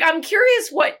 So like, I'm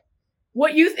curious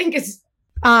what you think is...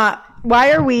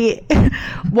 Why are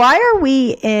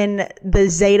we in the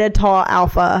Zeta Tau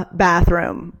Alpha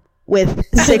bathroom with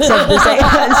 6 of the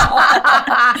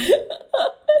Zetas?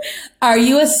 Are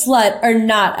you a slut or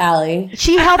not, Allie?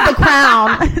 She held the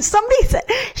crown. Somebody said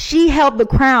she held the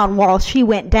crown while she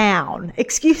went down.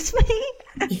 Excuse me?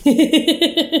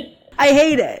 I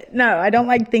hate it. No, I don't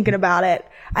like thinking about it.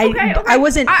 I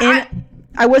wasn't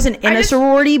in a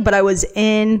sorority, but I was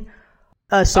in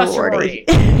a sorority.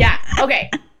 Yeah. Okay.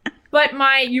 But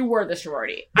you were the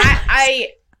sorority.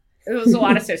 It was a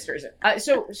lot of sisters.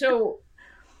 So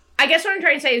I guess what I'm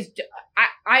trying to say is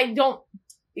I don't,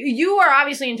 you are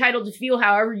obviously entitled to feel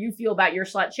however you feel about your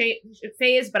slut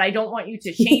phase, but I don't want you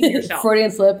to shame yourself. Freudian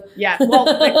slip. Yeah. Well,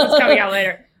 it's coming out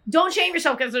later. Don't shame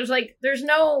yourself because there's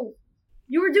no,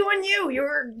 you were doing you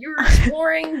were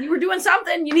exploring, you were doing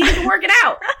something, you needed to work it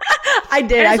out. I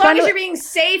did. And as long as you're being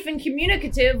safe and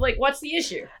communicative, like what's the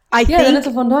issue? Then it's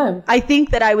a fun time. I think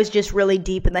that I was just really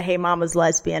deep in the hey mama's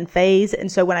lesbian phase. And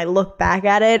so when I look back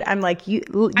at it, I'm like,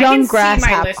 young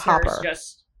grasshopper.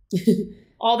 Just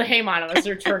all the hey mamas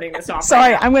are turning this off.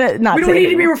 Sorry, right I'm going to not we say don't need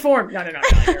anymore. to be reformed. No. You're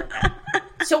okay.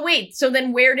 So wait,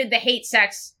 then where did the hate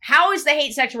sex, how is the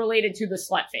hate sex related to the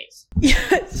slut phase?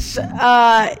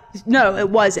 No, it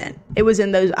wasn't. It was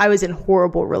I was in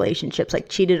horrible relationships, like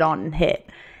cheated on and hit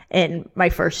in my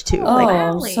first 2. Oh,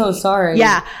 I'm so sorry.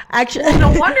 Yeah, actually.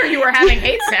 No wonder you were having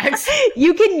hate sex.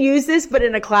 You can use this, but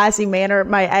in a classy manner.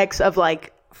 My ex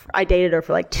I dated her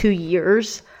for like 2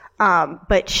 years.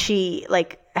 But she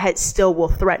will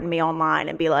threaten me online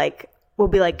and will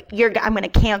be like, I'm going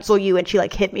to cancel you. And she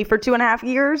hit me for 2.5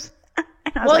 years. And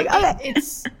I was okay.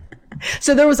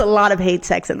 So there was a lot of hate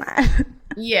sex in that.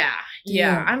 Yeah.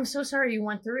 I'm so sorry you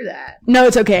went through that. No,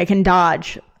 it's okay. I can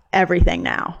dodge everything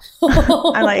now.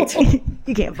 I'm like,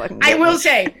 you can't fucking get I will me.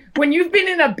 say, when you've been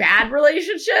in a bad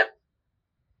relationship,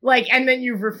 and then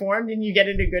you've reformed and you get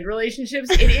into good relationships,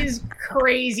 it is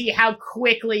crazy how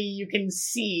quickly you can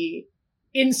see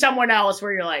in someone else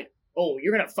where you're like, oh,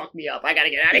 you're going to fuck me up. I got to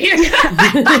get out of here.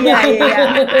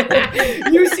 Yeah.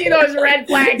 You see those red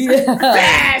flags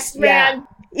fast, man.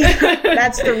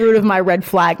 That's the root of my red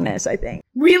flagness, I think.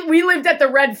 We lived at the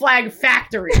red flag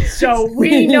factory, so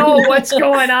we know what's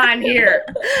going on here.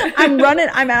 I'm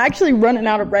actually running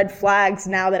out of red flags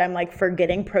now that I'm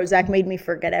forgetting. Prozac made me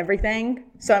forget everything.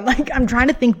 So I'm trying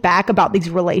to think back about these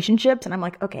relationships, and I'm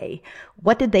like, okay,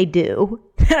 what did they do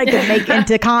that I could make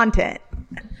into content?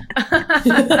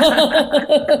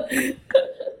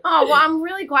 Oh, well, I'm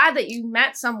really glad that you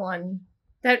met someone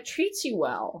that treats you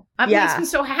well. That makes me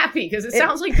so happy because it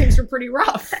sounds like things are pretty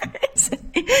rough.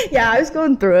 Yeah, I was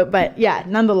going through it, but yeah,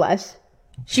 nonetheless,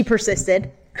 she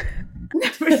persisted.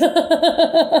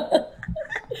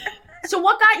 So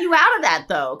what got you out of that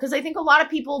though? Because I think a lot of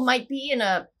people might be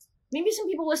maybe some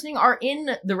people listening are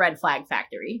in the red flag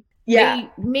factory. Yeah. They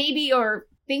maybe are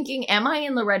thinking, am I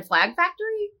in the red flag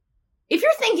factory? If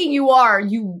you're thinking you are,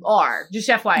 just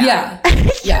FYI. Yeah.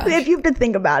 If you have to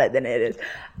think about it, then it is.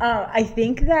 I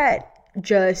think that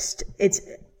it's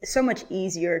so much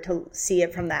easier to see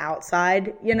it from the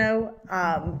outside,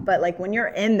 but when you're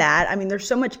in that, there's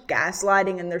so much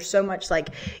gaslighting and there's so much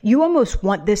you almost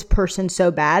want this person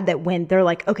so bad that when they're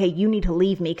like, okay, you need to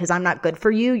leave me because I'm not good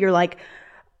for you, you're like,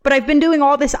 but I've been doing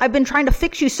all this. I've been trying to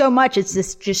fix you so much. It's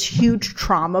this just huge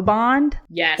trauma bond.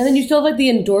 Yes. And then you still have like the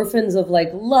endorphins of like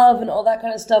love and all that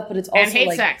kind of stuff, but it's also and hate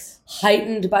like sex.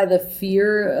 heightened by the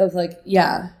fear of like,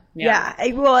 Yeah.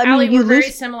 Well, I Allie, mean, we're very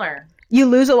similar. You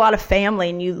lose a lot of family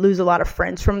and you lose a lot of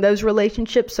friends from those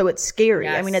relationships. So it's scary.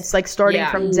 Yes. I mean, it's like starting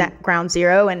from ground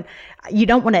zero, and you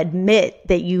don't want to admit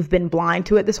that you've been blind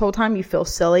to it this whole time. You feel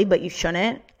silly, but you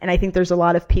shouldn't. And I think there's a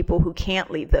lot of people who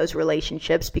can't leave those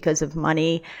relationships because of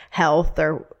money, health,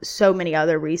 or so many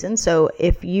other reasons. So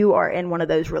if you are in one of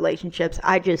those relationships,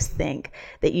 I just think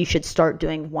that you should start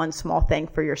doing one small thing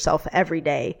for yourself every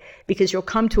day, because you'll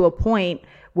come to a point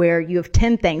where you have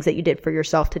 10 things that you did for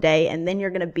yourself today, and then you're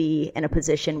going to be in a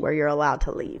position where you're allowed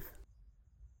to leave.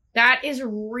 That is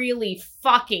really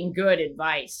fucking good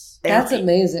advice. that's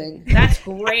amazing. That's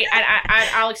great.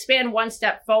 I'll expand one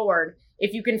step forward.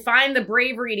 If you can find the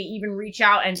bravery to even reach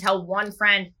out and tell one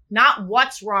friend, not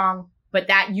what's wrong, but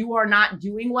that you are not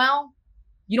doing well,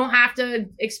 you don't have to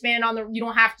you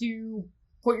don't have to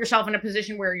put yourself in a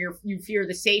position where you fear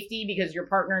the safety because your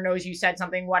partner knows you said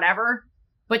something, whatever.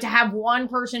 But to have one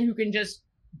person who can just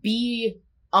be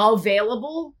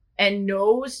available and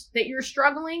knows that you're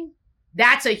struggling,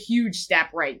 that's a huge step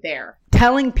right there.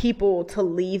 Telling people to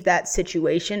leave that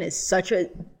situation is such a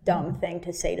dumb thing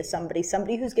to say to somebody.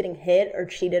 Somebody who's getting hit or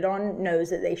cheated on knows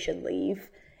that they should leave.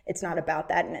 It's not about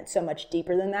that, and it's so much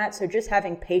deeper than that. So just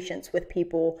having patience with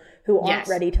people who aren't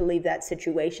ready to leave that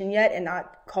situation yet, and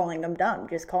not calling them dumb,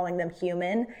 just calling them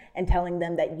human and telling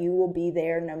them that you will be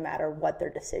there no matter what their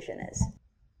decision is.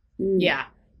 Yeah.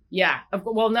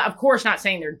 Well, of course, not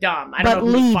saying they're dumb. I don't But know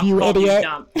who the leave, fuck you called idiot.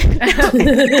 Dumb.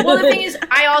 Well, the thing is,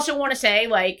 I also want to say,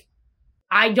 like,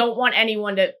 I don't want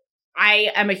anyone to. I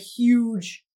am a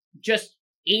huge just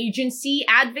agency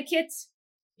advocate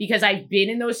because I've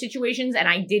been in those situations and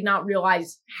I did not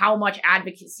realize how much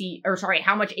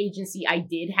how much agency I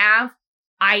did have.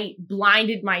 I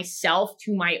blinded myself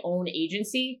to my own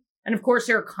agency. And of course,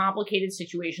 there are complicated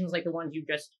situations like the ones you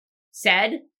just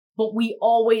said. But we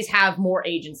always have more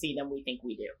agency than we think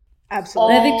we do.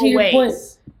 Absolutely. And I think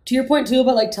to your point too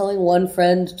about like telling one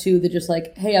friend too that just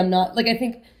like, hey, I'm not like, I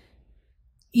think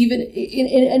even in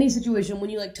any situation when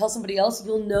you like tell somebody else,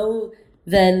 you'll know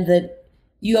then that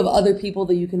you have other people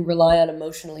that you can rely on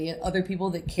emotionally and other people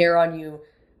that care about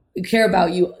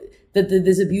you, that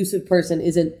this abusive person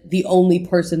isn't the only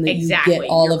person that you get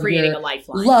all You're of creating your a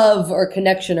lifeline. love or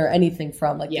connection or anything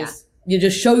from. Like this, you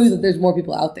just show you that there's more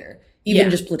people out there.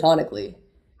 Even just platonically.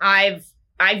 I've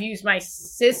used my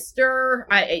sister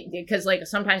because like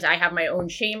sometimes I have my own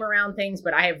shame around things,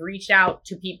 but I have reached out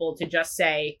to people to just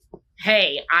say,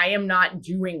 hey, I am not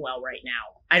doing well right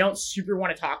now. I don't super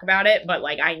want to talk about it, but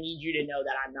like I need you to know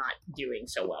that I'm not doing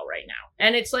so well right now.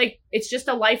 And it's like, it's just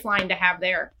a lifeline to have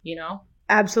there, you know?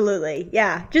 Absolutely.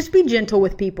 Yeah. Just be gentle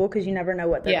with people because you never know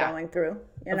what they're going through.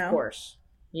 You know? Of course.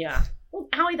 Yeah. Well,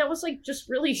 Allie, that was like just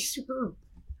really super.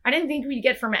 I didn't think we'd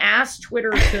get from ass Twitter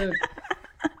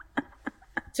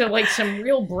to like some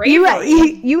real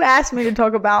bravery. You asked me to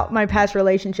talk about my past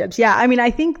relationships. Yeah, I mean,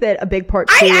 I think that a big part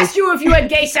too I asked you if you had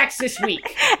gay sex this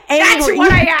week. That's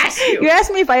what I asked you. You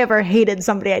asked me if I ever hated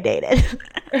somebody I dated.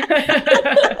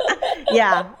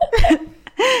 Yeah.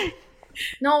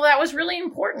 No, that was really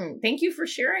important. Thank you for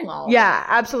sharing all of Yeah,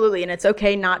 absolutely. And it's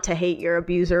okay not to hate your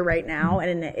abuser right now.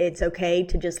 And it's okay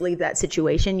to just leave that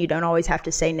situation. You don't always have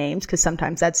to say names because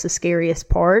sometimes that's the scariest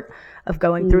part of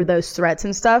going through those threats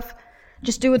and stuff.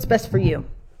 Just do what's best for you.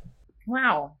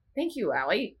 Wow. Thank you,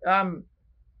 Allie. Can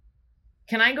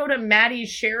I go to Maddie's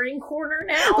sharing corner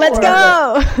now? Let's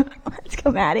go. Let's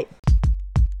go, Maddie.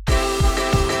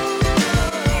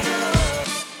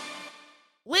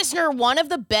 Listener, one of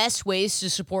the best ways to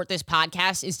support this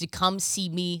podcast is to come see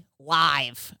me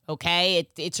live, okay?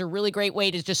 It's a really great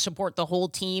way to just support the whole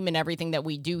team and everything that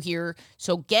we do here.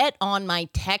 So get on my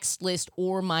text list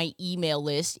or my email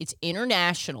list. It's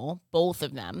international, both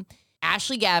of them.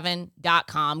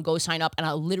 AshleyGavin.com. Go sign up, and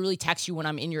I'll literally text you when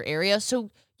I'm in your area.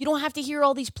 So you don't have to hear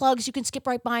all these plugs. You can skip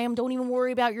right by them. Don't even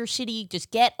worry about your city.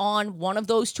 Just get on one of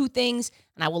those two things,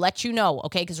 and I will let you know,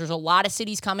 okay? Because there's a lot of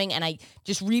cities coming, and I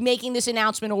just remaking this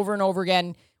announcement over and over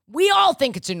again. We all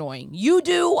think it's annoying. You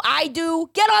do. I do.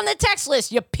 Get on the text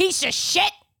list, you piece of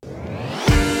shit.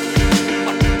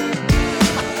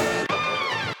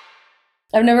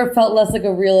 I've never felt less like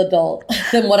a real adult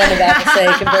than what I'm about to say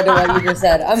compared to what you just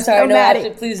said. I'm sorry. No, Maddie.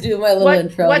 Ashley, please do my little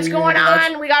intro. What's going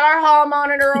on? We got our hall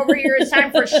monitor over here. It's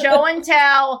time for show and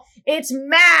tell. It's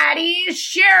Maddie's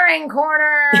sharing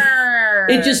corner.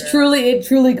 It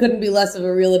truly couldn't be less of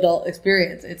a real adult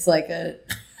experience. It's like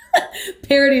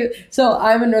Parody. So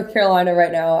I'm in North Carolina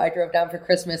right now. I drove down for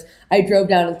Christmas. I drove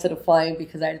down instead of flying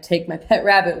because I had to take my pet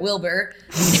rabbit, Wilbur.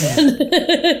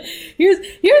 here's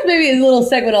maybe a little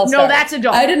segment I'll start. No, that's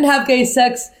adult. I didn't have gay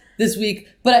sex this week,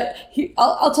 but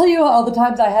I'll tell you all the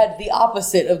times I had the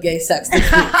opposite of gay sex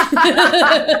this week.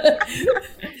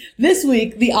 This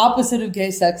week, the opposite of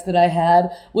gay sex that I had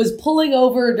was pulling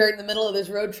over during the middle of this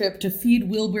road trip to feed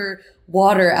Wilbur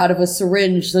water out of a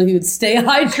syringe so he would stay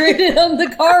hydrated on the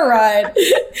car ride.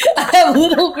 I have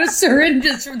little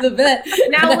syringes from the vet.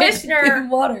 Now, listener,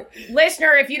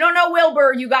 if you don't know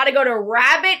Wilbur, you got to go to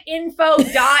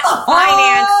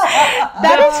rabbitinfo.finance,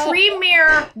 the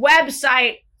premier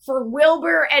website for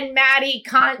Wilbur and Maddie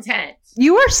content.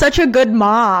 You are such a good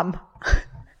mom.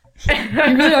 You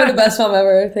really are the best mom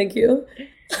ever. Thank you.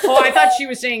 Oh, I thought she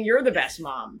was saying you're the best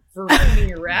mom for feeding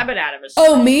your rabbit out of a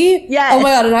syringe. Oh, me? Yes. Oh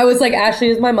my God. And I was like, Ashley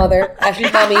is my mother.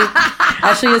 Ashley's mommy.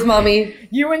 Ashley is mommy.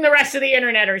 You and the rest of the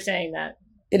internet are saying that.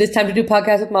 It is time to do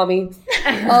podcast with mommy.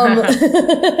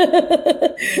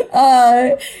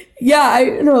 Yeah,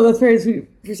 I know that's very sweet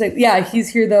for saying. Yeah, he's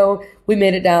here though. We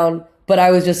made it down, but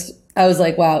I was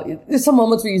like, wow. There's some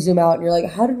moments where you zoom out and you're like,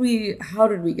 how did we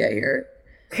get here?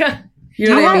 You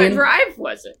know How what I long a mean? drive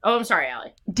was it? Oh, I'm sorry,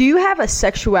 Allie. Do you have a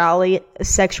sexuality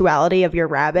of your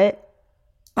rabbit?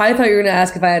 I thought you were going to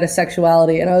ask if I had a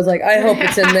sexuality, and I was like, I hope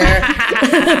it's in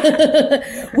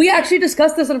there. We actually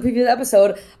discussed this on a previous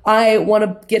episode. I want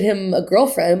to get him a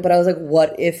girlfriend, but I was like,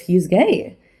 what if he's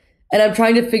gay? And I'm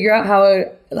trying to figure out how I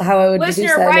would Listener,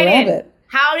 deduce that in write a in. rabbit.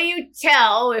 How do you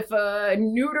tell if a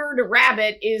neutered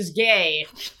rabbit is gay?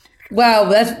 Wow,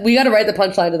 we got to write the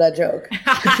punchline to that joke.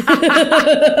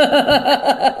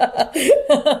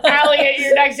 Allie, at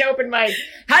your next open mic.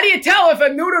 How do you tell if a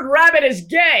neutered rabbit is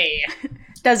gay?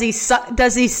 Does he suck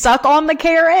on the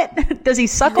carrot? Does he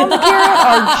suck on the carrot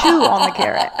or chew on the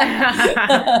carrot?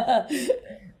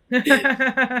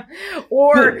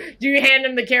 Or do you hand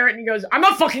him the carrot and he goes, I'm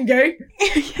not fucking gay.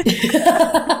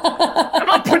 I'm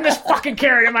not putting this fucking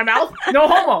carrot in my mouth. No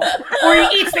homo. Or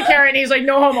he eats the carrot and he's like,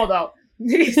 no homo though.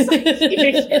 He's like,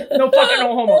 no fucking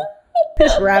no homo.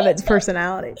 This rabbit's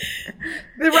personality.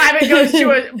 The rabbit goes to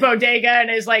a bodega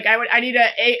and is like, I need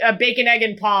a bacon, egg,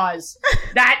 and paws.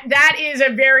 That is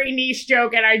a very niche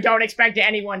joke, and I don't expect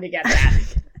anyone to get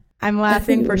that. I'm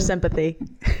laughing for sympathy. So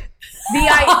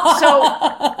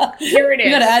here it is.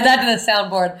 You gotta add that to the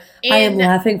soundboard. I am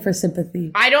laughing for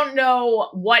sympathy. I don't know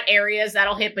what areas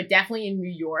that'll hit, but definitely in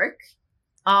New York,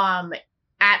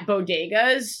 at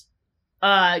bodegas,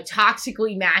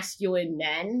 toxically masculine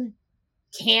men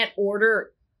can't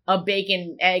order a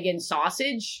bacon, egg, and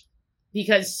sausage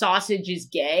because sausage is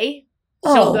gay.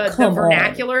 So the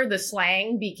vernacular, the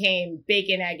slang became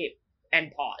bacon, egg,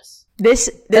 and paws. This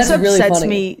That's upsets really funny.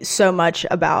 me so much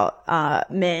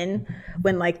about men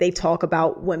when like they talk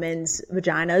about women's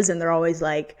vaginas and they're always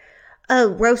like,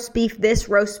 oh, roast beef this,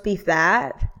 roast beef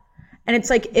that. And it's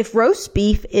like, if roast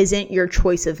beef isn't your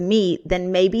choice of meat,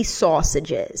 then maybe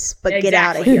sausages. But Get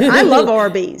out of here. I love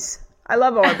Arby's. I'll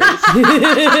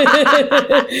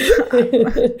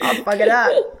fuck it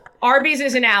up. Arby's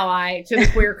is an ally to the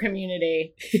queer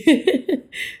community.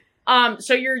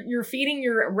 So you're feeding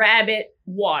your rabbit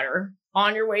water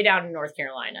on your way down to North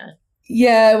Carolina.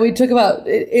 Yeah, we took it was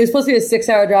supposed to be a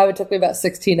 6-hour drive. It took me about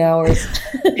 16 hours.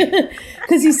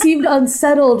 Because he seemed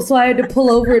unsettled, so I had to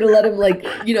pull over to let him,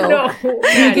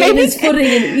 regain his footing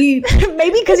and eat.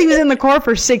 Maybe because he was in the car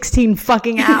for 16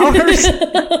 fucking hours.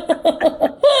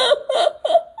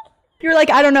 You're like,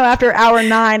 I don't know, after hour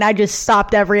 9, I just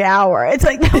stopped every hour. It's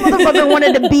like, that motherfucker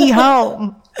wanted to be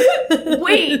home.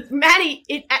 Wait, Maddie,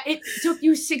 it took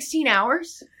you 16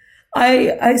 hours?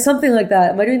 I something like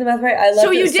that. Am I doing the math right?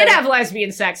 So you did have lesbian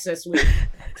sex this week.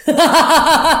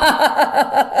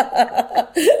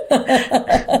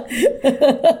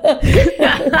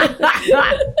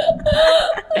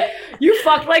 You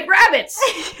fucked like rabbits.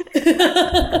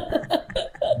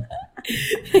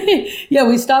 Yeah,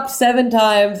 we stopped 7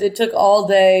 times. It took all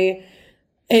day.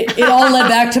 It all led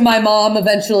back to my mom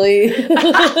eventually when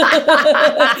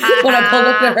I pulled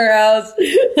up to her house.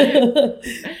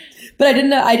 But I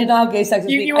did not have gay sex.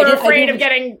 You were afraid of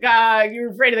getting. You were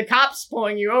afraid of the cops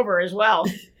pulling you over as well.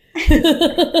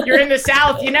 You're in the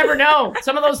South. You never know.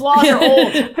 Some of those laws are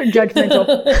old.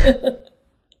 Judgmental.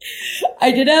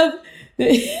 I did have.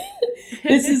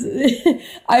 This is.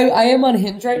 I am on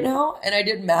Hinge right now, and I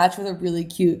did match with a really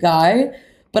cute guy.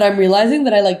 But I'm realizing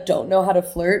that I don't know how to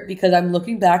flirt because I'm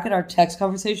looking back at our text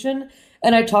conversation,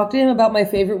 and I talked to him about my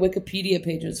favorite Wikipedia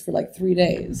pages for 3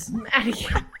 days.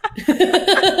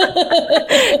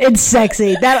 It's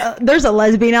sexy. That there's a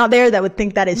lesbian out there that would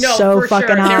think that is so for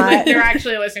fucking sure. hot. They're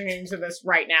actually listening to this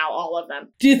right now, all of them.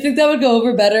 Do you think that would go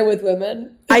over better with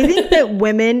women? I think that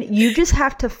women, you just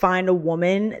have to find a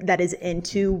woman that is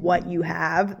into what you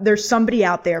have. There's somebody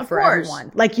out there for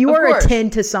everyone. Like you are a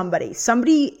 10 to somebody.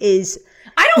 Somebody is.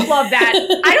 I don't love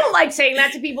that. I don't like saying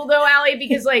that to people though, Allie,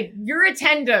 because like you're a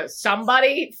 10 to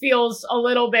somebody feels a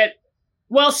little bit,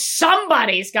 well,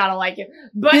 somebody's gotta like you.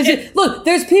 But look,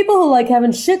 there's people who like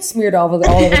having shit smeared all over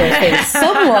their face.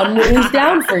 Someone is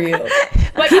down for you.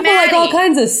 But people Maddie, like all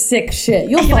kinds of sick shit.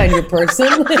 You'll find your person.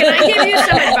 Can I give you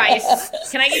some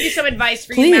advice? Can I give you some advice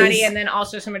for Please. you, Maddie, and then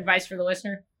also some advice for the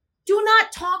listener? Do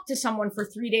not talk to someone for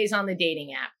 3 days on the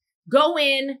dating app. Go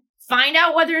in, find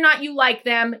out whether or not you like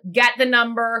them, get the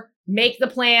number, make the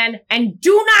plan, and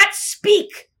do not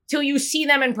speak till you see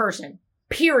them in person.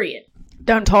 Period.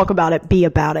 Don't talk about it. Be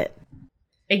about it.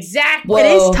 Exactly. Whoa. It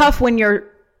is tough when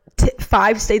you're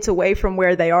 5 states away from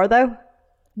where they are, though.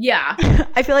 Yeah.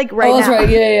 I feel like Oh, that's now. right.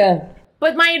 Yeah.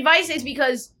 But my advice is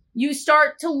because you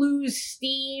start to lose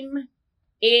steam,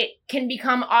 it can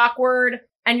become awkward,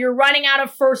 and you're running out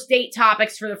of first date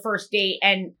topics for the first date,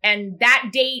 and that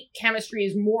date chemistry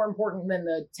is more important than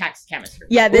the text chemistry.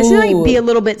 Yeah, this might be a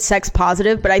little bit sex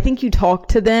positive, but I think you talk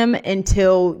to them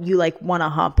until you like want to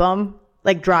hump them,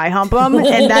 like dry hump them,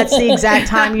 and that's the exact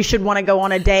time you should want to go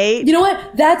on a date. You know what?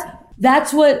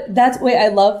 Wait, I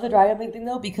love the dry humping thing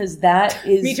though, because that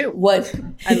is Me too. what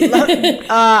I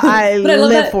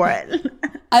live that. for it.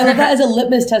 I love that as a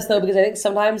litmus test though, because I think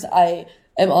sometimes I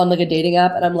am on like a dating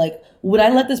app and I'm like, would I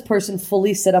let this person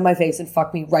fully sit on my face and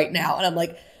fuck me right now? And I'm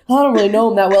like, I don't really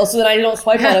know him that well, so then I don't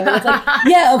swipe on him. And it's like,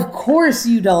 yeah, of course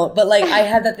you don't. But like, I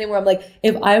have that thing where I'm like,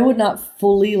 if I'm not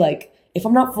fully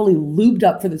lubed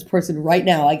up for this person right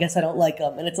now, I guess I don't like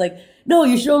them. And it's like, no,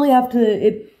 you should only have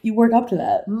to, you work up to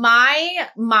that.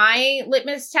 My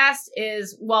litmus test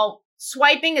is, well,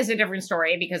 swiping is a different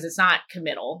story because it's not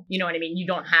committal. You know what I mean? You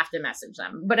don't have to message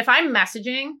them. But if I'm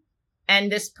messaging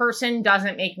and this person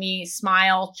doesn't make me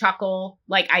smile, chuckle,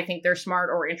 like I think they're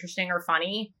smart or interesting or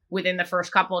funny within the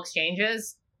first couple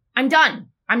exchanges, I'm done.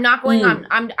 I'm not going on.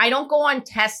 I don't go on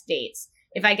test dates.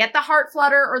 If I get the heart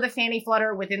flutter or the fanny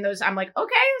flutter within those, I'm like,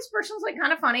 okay, this person's like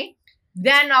kind of funny.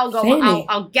 Then I'll go.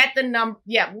 I'll get the number.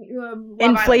 Yeah.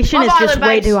 Inflation is just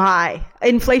way too high.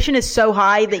 Inflation is so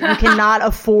high that you cannot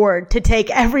afford to take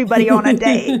everybody on a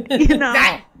date. You know.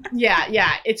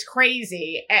 Yeah. It's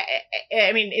crazy.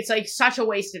 I mean, it's like such a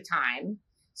waste of time.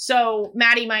 So,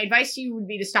 Maddie, my advice to you would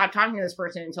be to stop talking to this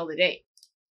person until the date.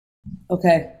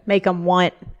 Okay. Make them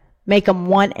want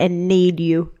and need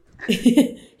you.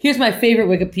 Here's my favorite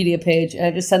Wikipedia page, and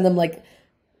I just send them like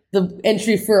the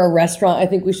entry for a restaurant I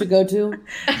think we should go to,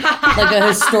 like a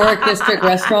historic district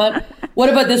restaurant. What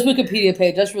about this Wikipedia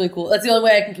page? That's really cool. That's the only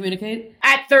way I can communicate.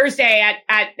 At Thursday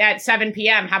at 7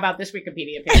 p.m. How about this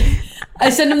Wikipedia page? I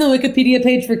send them the Wikipedia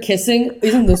page for kissing.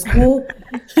 Isn't this cool?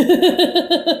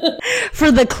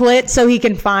 For the clit so he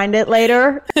can find it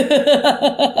later. You're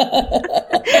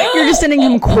just sending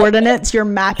him coordinates. You're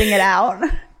mapping it out.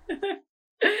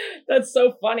 That's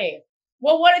so funny.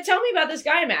 Well, tell me about this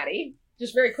guy, Maddie,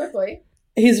 just very quickly.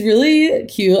 He's really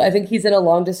cute. I think he's in a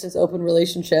long distance open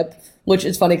relationship, which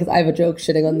is funny because I have a joke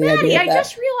shitting on the Maddie, idea of that. I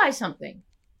just realized something.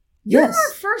 You're Yes.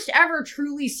 our first ever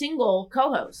truly single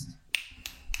co-host.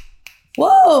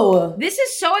 Whoa. This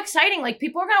is so exciting. Like,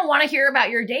 people are going to want to hear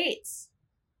about your dates.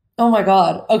 Oh my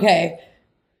God. Okay.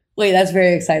 Wait, that's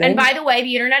very exciting. And by the way,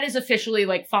 the internet is officially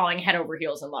like falling head over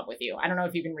heels in love with you. I don't know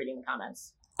if you've been reading the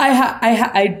comments.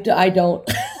 I don't.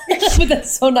 But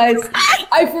that's so nice.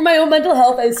 For my own mental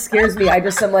health, it scares me. I'm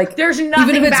like, There's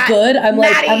nothing even if it's bad. good,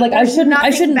 Maddie, I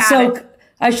shouldn't bad. soak.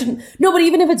 I shouldn't. No, but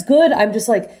even if it's good, I'm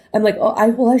like,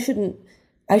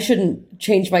 I shouldn't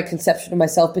change my conception of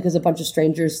myself because a bunch of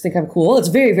strangers think I'm cool. It's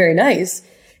very, very nice.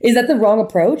 Is that the wrong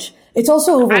approach? It's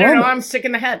also overwhelming. I don't know. I'm sick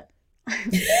in the head.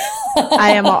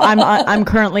 I'm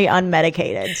currently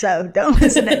unmedicated, so don't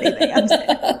listen to anything I'm saying.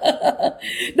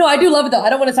 No, I do love it though. I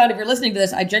don't want to sound, if you're listening to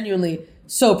this, I genuinely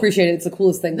so appreciate it. It's the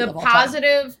coolest thing. The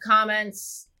positive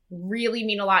comments really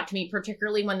mean a lot to me,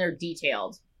 particularly when they're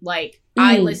detailed. Like,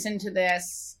 I listen to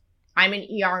this. I'm an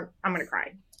ER. I'm going to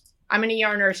cry. I'm an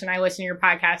ER nurse and I listen to your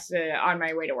podcast on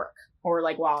my way to work or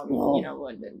like while I'm,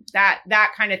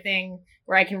 that kind of thing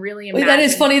where I can really imagine. Wait, that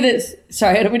is funny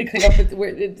sorry, I don't mean to cut off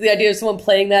with the idea of someone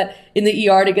playing that in the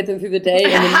ER to get them through the day.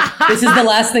 And then this is the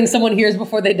last thing someone hears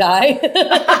before they die.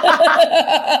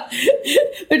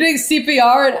 They're doing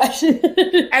CPR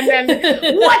and then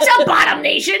what's up, Bottom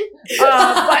Nation?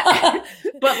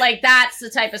 But like, that's the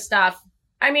type of stuff.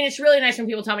 I mean, it's really nice when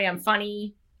people tell me I'm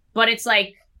funny, but it's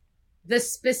like,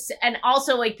 and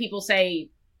also like people say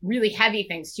really heavy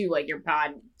things too, like your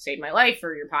pod saved my life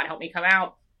or your pod helped me come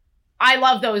out. I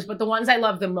love those, but the ones I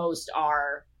love the most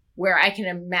are where I can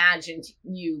imagine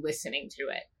you listening to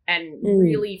it and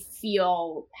really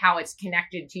feel how it's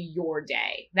connected to your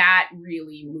day. That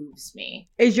really moves me.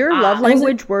 Is your love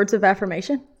language words of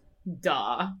affirmation?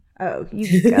 Duh. Oh,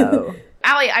 you go.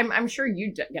 Allie, I'm sure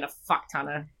you get a fuck ton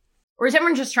of... Or is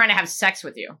everyone just trying to have sex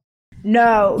with you?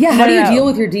 No. Yeah, how do you deal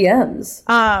with your DMs?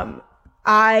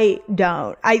 I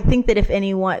don't. I think that if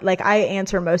anyone, like, I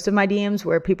answer most of my DMs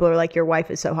where people are like, your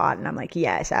wife is so hot. And I'm like,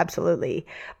 yes, absolutely.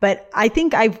 But I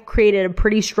think I've created a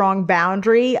pretty strong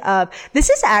boundary of,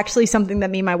 this is actually something that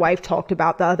me and my wife talked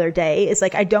about the other day, is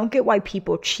like, I don't get why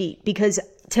people cheat, because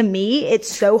to me,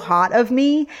 it's so hot of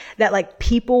me that like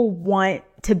people want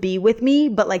to be with me,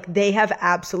 but like they have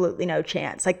absolutely no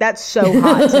chance. Like that's so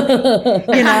hot to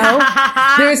me, you know?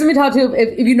 There's something to talk to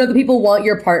if you know the people want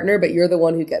your partner, but you're the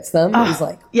one who gets them. It's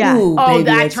like, yeah. Ooh, Oh, baby,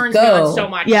 that turns me on so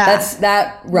much. Yeah.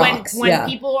 That rocks. When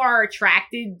people are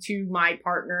attracted to my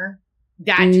partner,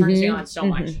 that turns me on so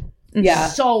much. Yeah.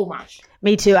 So much.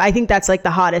 Me too. I think that's like the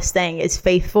hottest thing is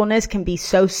faithfulness can be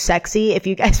so sexy if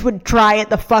you guys would try it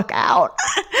the fuck out.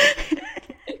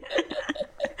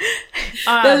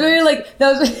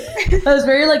 That was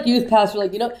very like youth pastor,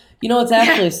 like, you know what's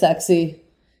actually sexy?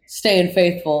 Staying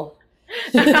faithful.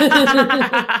 Get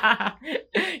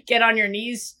on your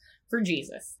knees for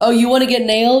Jesus. Oh, you want to get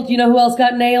nailed? You know who else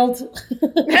got nailed?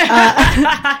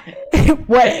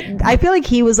 What? I feel like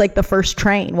he was like the first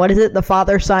train. What is it? The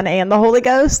Father, Son, and the Holy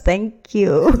Ghost? Thank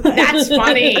you. That's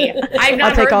funny. I've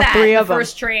not I'll take heard all that. three The of them.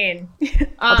 first train.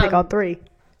 I'll take all three.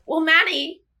 Well,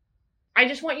 Maddie, I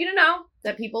just want you to know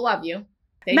that people love you.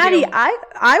 They Maddie, do.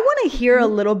 I want to hear a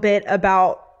little bit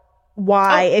about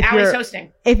why Allie's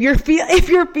hosting. if you're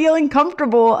feeling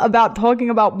comfortable about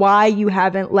talking about why you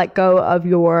haven't let go of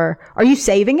your, are you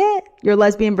saving it, your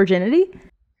lesbian virginity?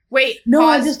 Wait, No,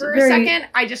 I pause just for a second.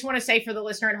 I just want to say for the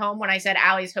listener at home, when I said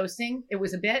Allie's hosting, it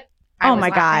was a bit. Oh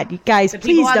my God, you guys,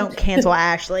 please don't cancel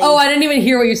Ashley. Oh, I didn't even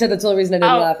hear what you said. That's the only reason I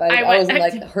didn't laugh. I wasn't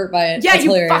like hurt by it. Yeah, That's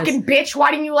you hilarious. fucking bitch. Why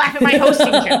didn't you laugh at my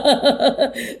hosting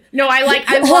joke? No, I love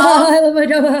I love my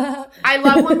job. I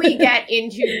love when we get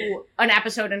into an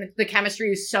episode and the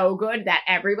chemistry is so good that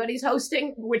everybody's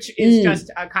hosting, which is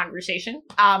just a conversation.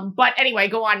 But anyway,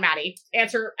 go on, Maddie.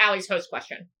 Answer Allie's host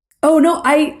question. Oh no,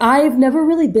 I've never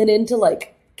really been into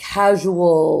like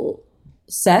casual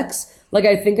sex. Like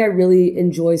I think I really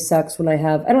enjoy sex when I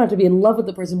don't have to be in love with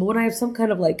the person, but when I have some kind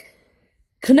of like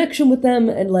connection with them,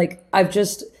 and like I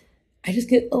just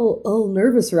get a little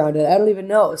nervous around it. I don't even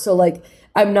know. So like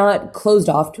I'm not closed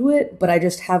off to it, but I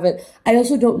just haven't. I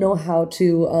also don't know how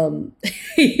to.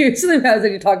 Here's something I was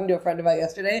like talking to a friend about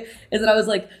yesterday. Is that I was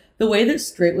like, the way that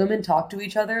straight women talk to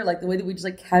each other, like the way that we just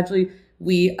like casually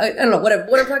I don't know, whatever.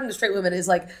 What I'm talking to straight women is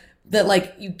like that,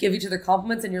 like you give each other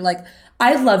compliments and you're like,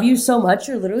 I love you so much.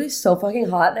 You're literally so fucking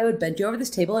hot, and I would bend you over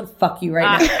this table and fuck you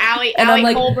right now. Allie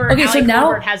like, Colbert. okay, so Allie now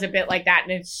Colbert has a bit like that,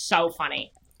 and it's so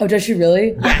funny. Oh, does she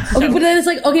really? Yeah, okay, but then it's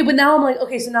like, okay, but now I'm like,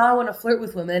 okay, so now I want to flirt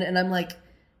with women, and I'm like,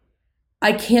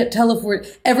 I can't tell if we're.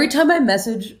 Every time I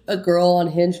message a girl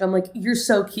on Hinge, I'm like, you're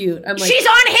so cute. I'm like, she's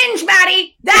on Hinge,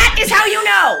 Maddie. That is how you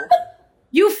know.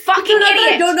 You fucking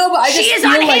idiot. I don't know, but I just she is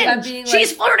feel on like Hinge. I'm being like,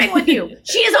 She's flirting with you.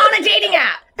 She is on a dating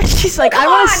app. She's like, I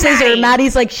Come want a on, scissor. Maddie.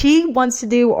 Maddie's like, she wants to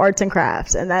do arts and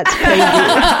crafts, and that's crazy.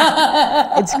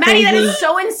 It's Maddie, that crazy. is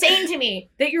so insane to me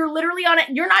that you're literally on it.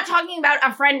 You're not talking about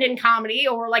a friend in comedy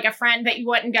or like a friend that you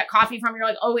went and got coffee from. You're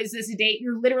like, oh, is this a date?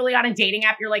 You're literally on a dating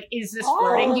app. You're like, is this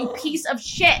flirting? You piece of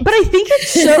shit. But I think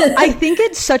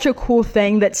it's such a cool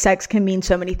thing that sex can mean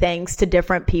so many things to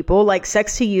different people. Like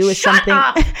sex to you is something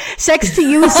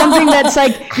that's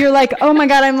like, you're like, oh my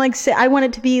God, I'm like, I want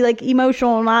it to be like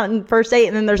emotional, not in first date.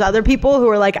 And then there's other people who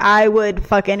are like, I would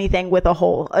fuck anything with a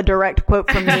hole. A direct quote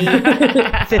from me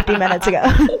 50 minutes ago.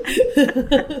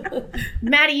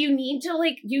 Maddie, you need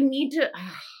to,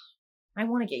 I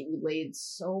want to get you laid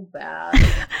so bad.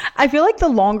 I feel like the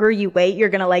longer you wait, you're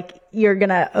gonna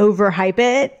overhype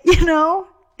it, you know?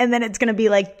 And then it's gonna be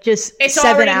like just It's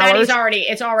 7 hours. Maddie's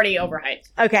it's already overhyped.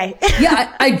 Okay.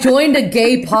 yeah, I joined a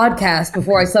gay podcast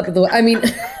before I slept with the. I mean,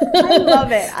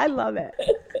 I love it.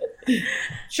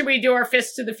 Should we do our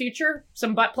fists to the future?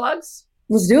 Some butt plugs?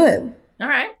 let's do it. All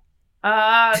right.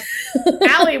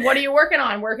 Allie, what are you working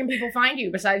on? Where can people find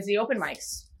you besides the open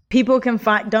mics? People can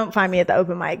don't find me at the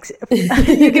open mics.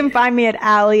 You can find me at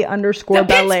Allie_Belaires.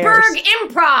 Pittsburgh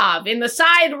Improv in the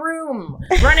side room,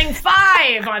 running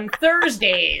 5 on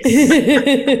Thursdays.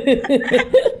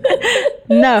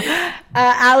 No,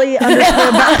 Allie_Belaires.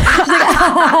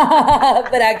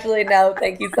 But actually, no,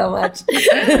 thank you so much.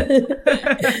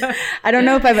 I don't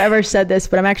know if I've ever said this,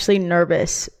 but I'm actually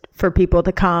nervous for people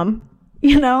to come.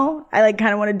 You know, I like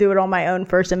kind of want to do it on my own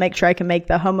first and make sure I can make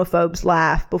the homophobes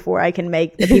laugh before I can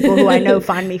make the people who I know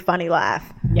find me funny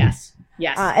laugh. Yes.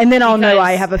 And then I'll know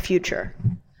I have a future.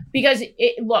 Because,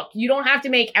 look, you don't have to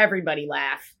make everybody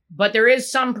laugh, but there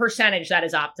is some percentage that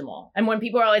is optimal. And when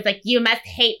people are always like, you must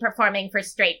hate performing for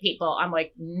straight people, I'm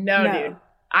like, no. Dude,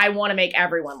 I want to make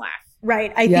everyone laugh.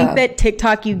 Right. I think that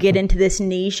TikTok, you get into this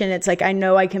niche and it's like, I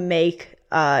know I can make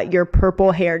your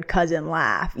purple-haired cousin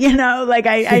laugh. You know, like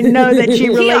I know that she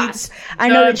relates. I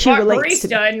know that she relates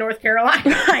to in North Carolina.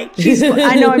 Right.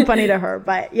 I know I'm funny to her,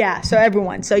 but yeah. So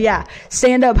everyone. So yeah,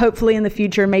 stand up. Hopefully in the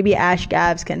future, maybe Ash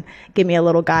Gabs can give me a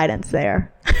little guidance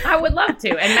there. I would love to.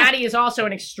 And Maddie is also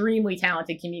an extremely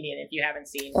talented comedian. If you haven't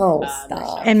seen,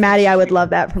 stop. And Maddie, I would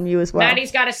love that from you as well.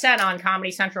 Maddie's got a set on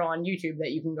Comedy Central on YouTube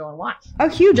that you can go and watch. Oh,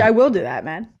 huge! I will do that,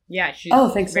 man. Yeah, she's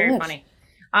thanks very so much. funny.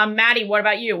 Maddie, what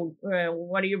about you?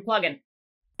 What are you plugging?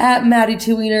 At Maddie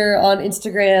Two Wiener on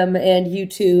Instagram and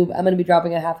YouTube. I'm going to be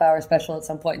dropping a half-hour special at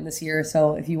some point in this year,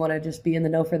 so if you want to just be in the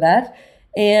know for that.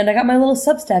 And I got my little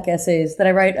Substack essays that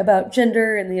I write about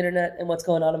gender and the internet and what's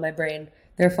going on in my brain.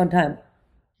 They're a fun time.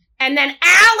 And then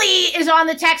Allie is on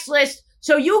the text list,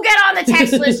 so you get on the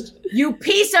text list, you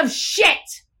piece of shit.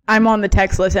 I'm on the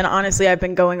text list, and honestly, I've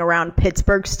been going around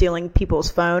Pittsburgh stealing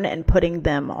people's phone and putting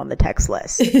them on the text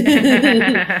list.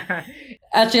 Actually,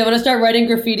 I'm going to start writing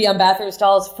graffiti on bathroom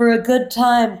stalls. For a good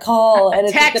time, call. And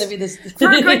it's just going to be this. For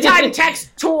a good time, text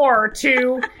tour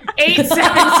to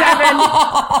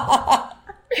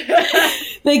 877.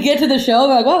 They get to the show,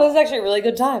 they're like, wow, this is actually a really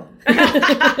good time.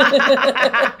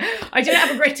 I did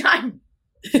have a great time.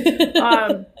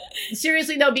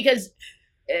 Seriously, though, because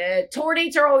tour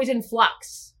dates are always in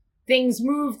flux. Things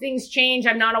move, things change.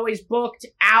 I'm not always booked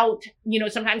out. You know,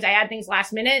 sometimes I add things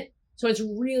last minute. So it's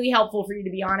really helpful for you to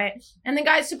be on it. And then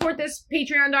guys, support this.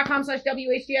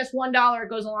 Patreon.com/WHDS. $1. It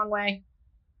goes a long way.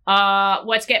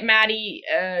 Let's get Maddie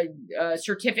a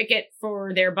certificate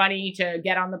for their buddy to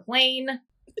get on the plane.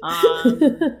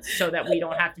 So that we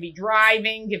don't have to be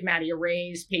driving. Give Maddie a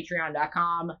raise.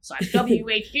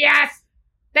 Patreon.com/WHDS.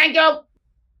 Thank you.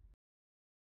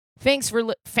 Thanks for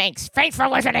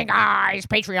listening, guys.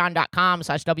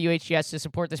 Patreon.com/WHGS to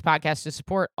support this podcast, to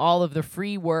support all of the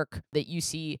free work that you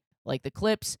see, like the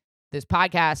clips, this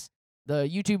podcast, the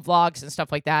YouTube vlogs, and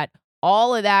stuff like that.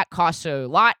 All of that costs a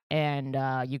lot, and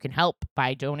you can help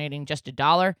by donating just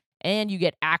 $1, and you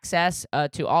get access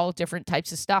to all different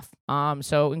types of stuff.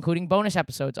 So including bonus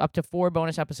episodes, up to 4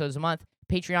 bonus episodes a month.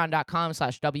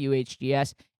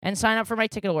 Patreon.com/WHGS, and sign up for my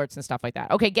ticket alerts and stuff like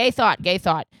that. Okay, gay thought.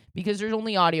 Because there's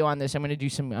only audio on this, I'm gonna do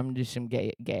some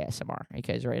gay ASMR. Are you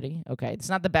guys ready? Okay, it's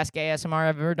not the best gay ASMR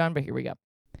I've ever done, but here we go.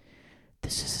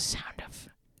 This is the sound of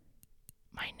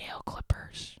my nail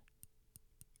clippers.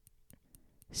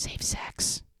 Safe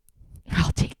sex.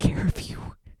 I'll take care of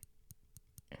you.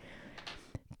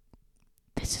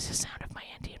 This is the sound of my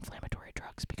anti-inflammatory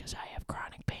drugs because I have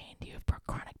chronic pain. Do you have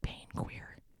chronic pain,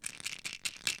 queer?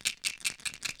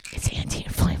 It's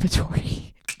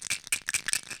anti-inflammatory.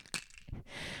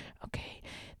 Okay,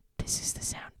 this is the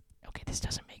sound. Okay, this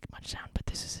doesn't make much sound, but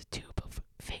this is a tube of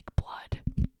fake blood.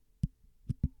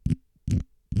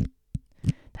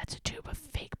 That's a tube of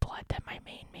fake blood that my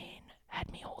main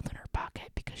had me hold in her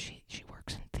pocket because she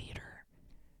works in theater.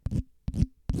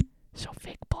 So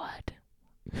fake blood.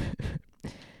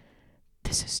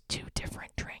 This is 2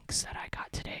 different drinks that I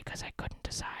got today because I couldn't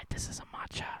decide. This is a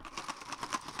matcha.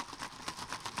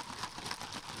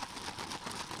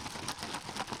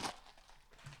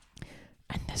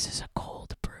 And this is a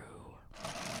cold brew.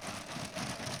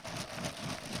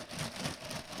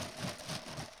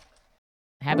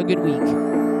 Have a good week.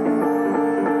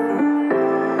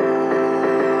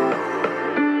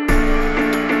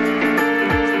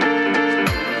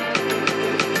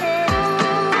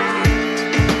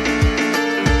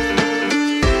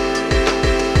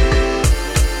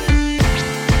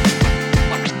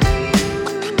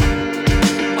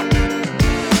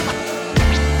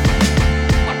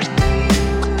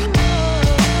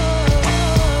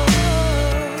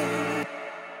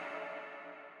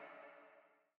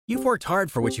 You've worked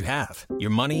hard for what you have. Your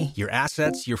money, your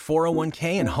assets, your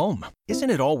 401k, and home. Isn't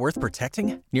it all worth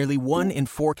protecting? Nearly 1 in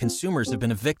 4 consumers have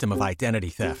been a victim of identity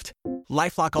theft.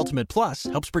 LifeLock Ultimate Plus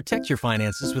helps protect your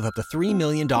finances with up to $3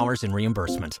 million in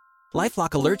reimbursement. LifeLock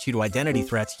alerts you to identity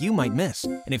threats you might miss.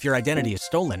 And if your identity is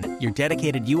stolen, your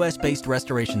dedicated U.S.-based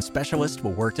restoration specialist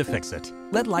will work to fix it.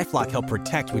 Let LifeLock help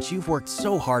protect what you've worked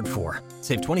so hard for.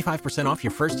 Save 25% off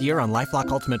your first year on LifeLock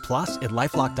Ultimate Plus at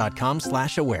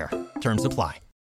LifeLock.com/aware. Terms apply.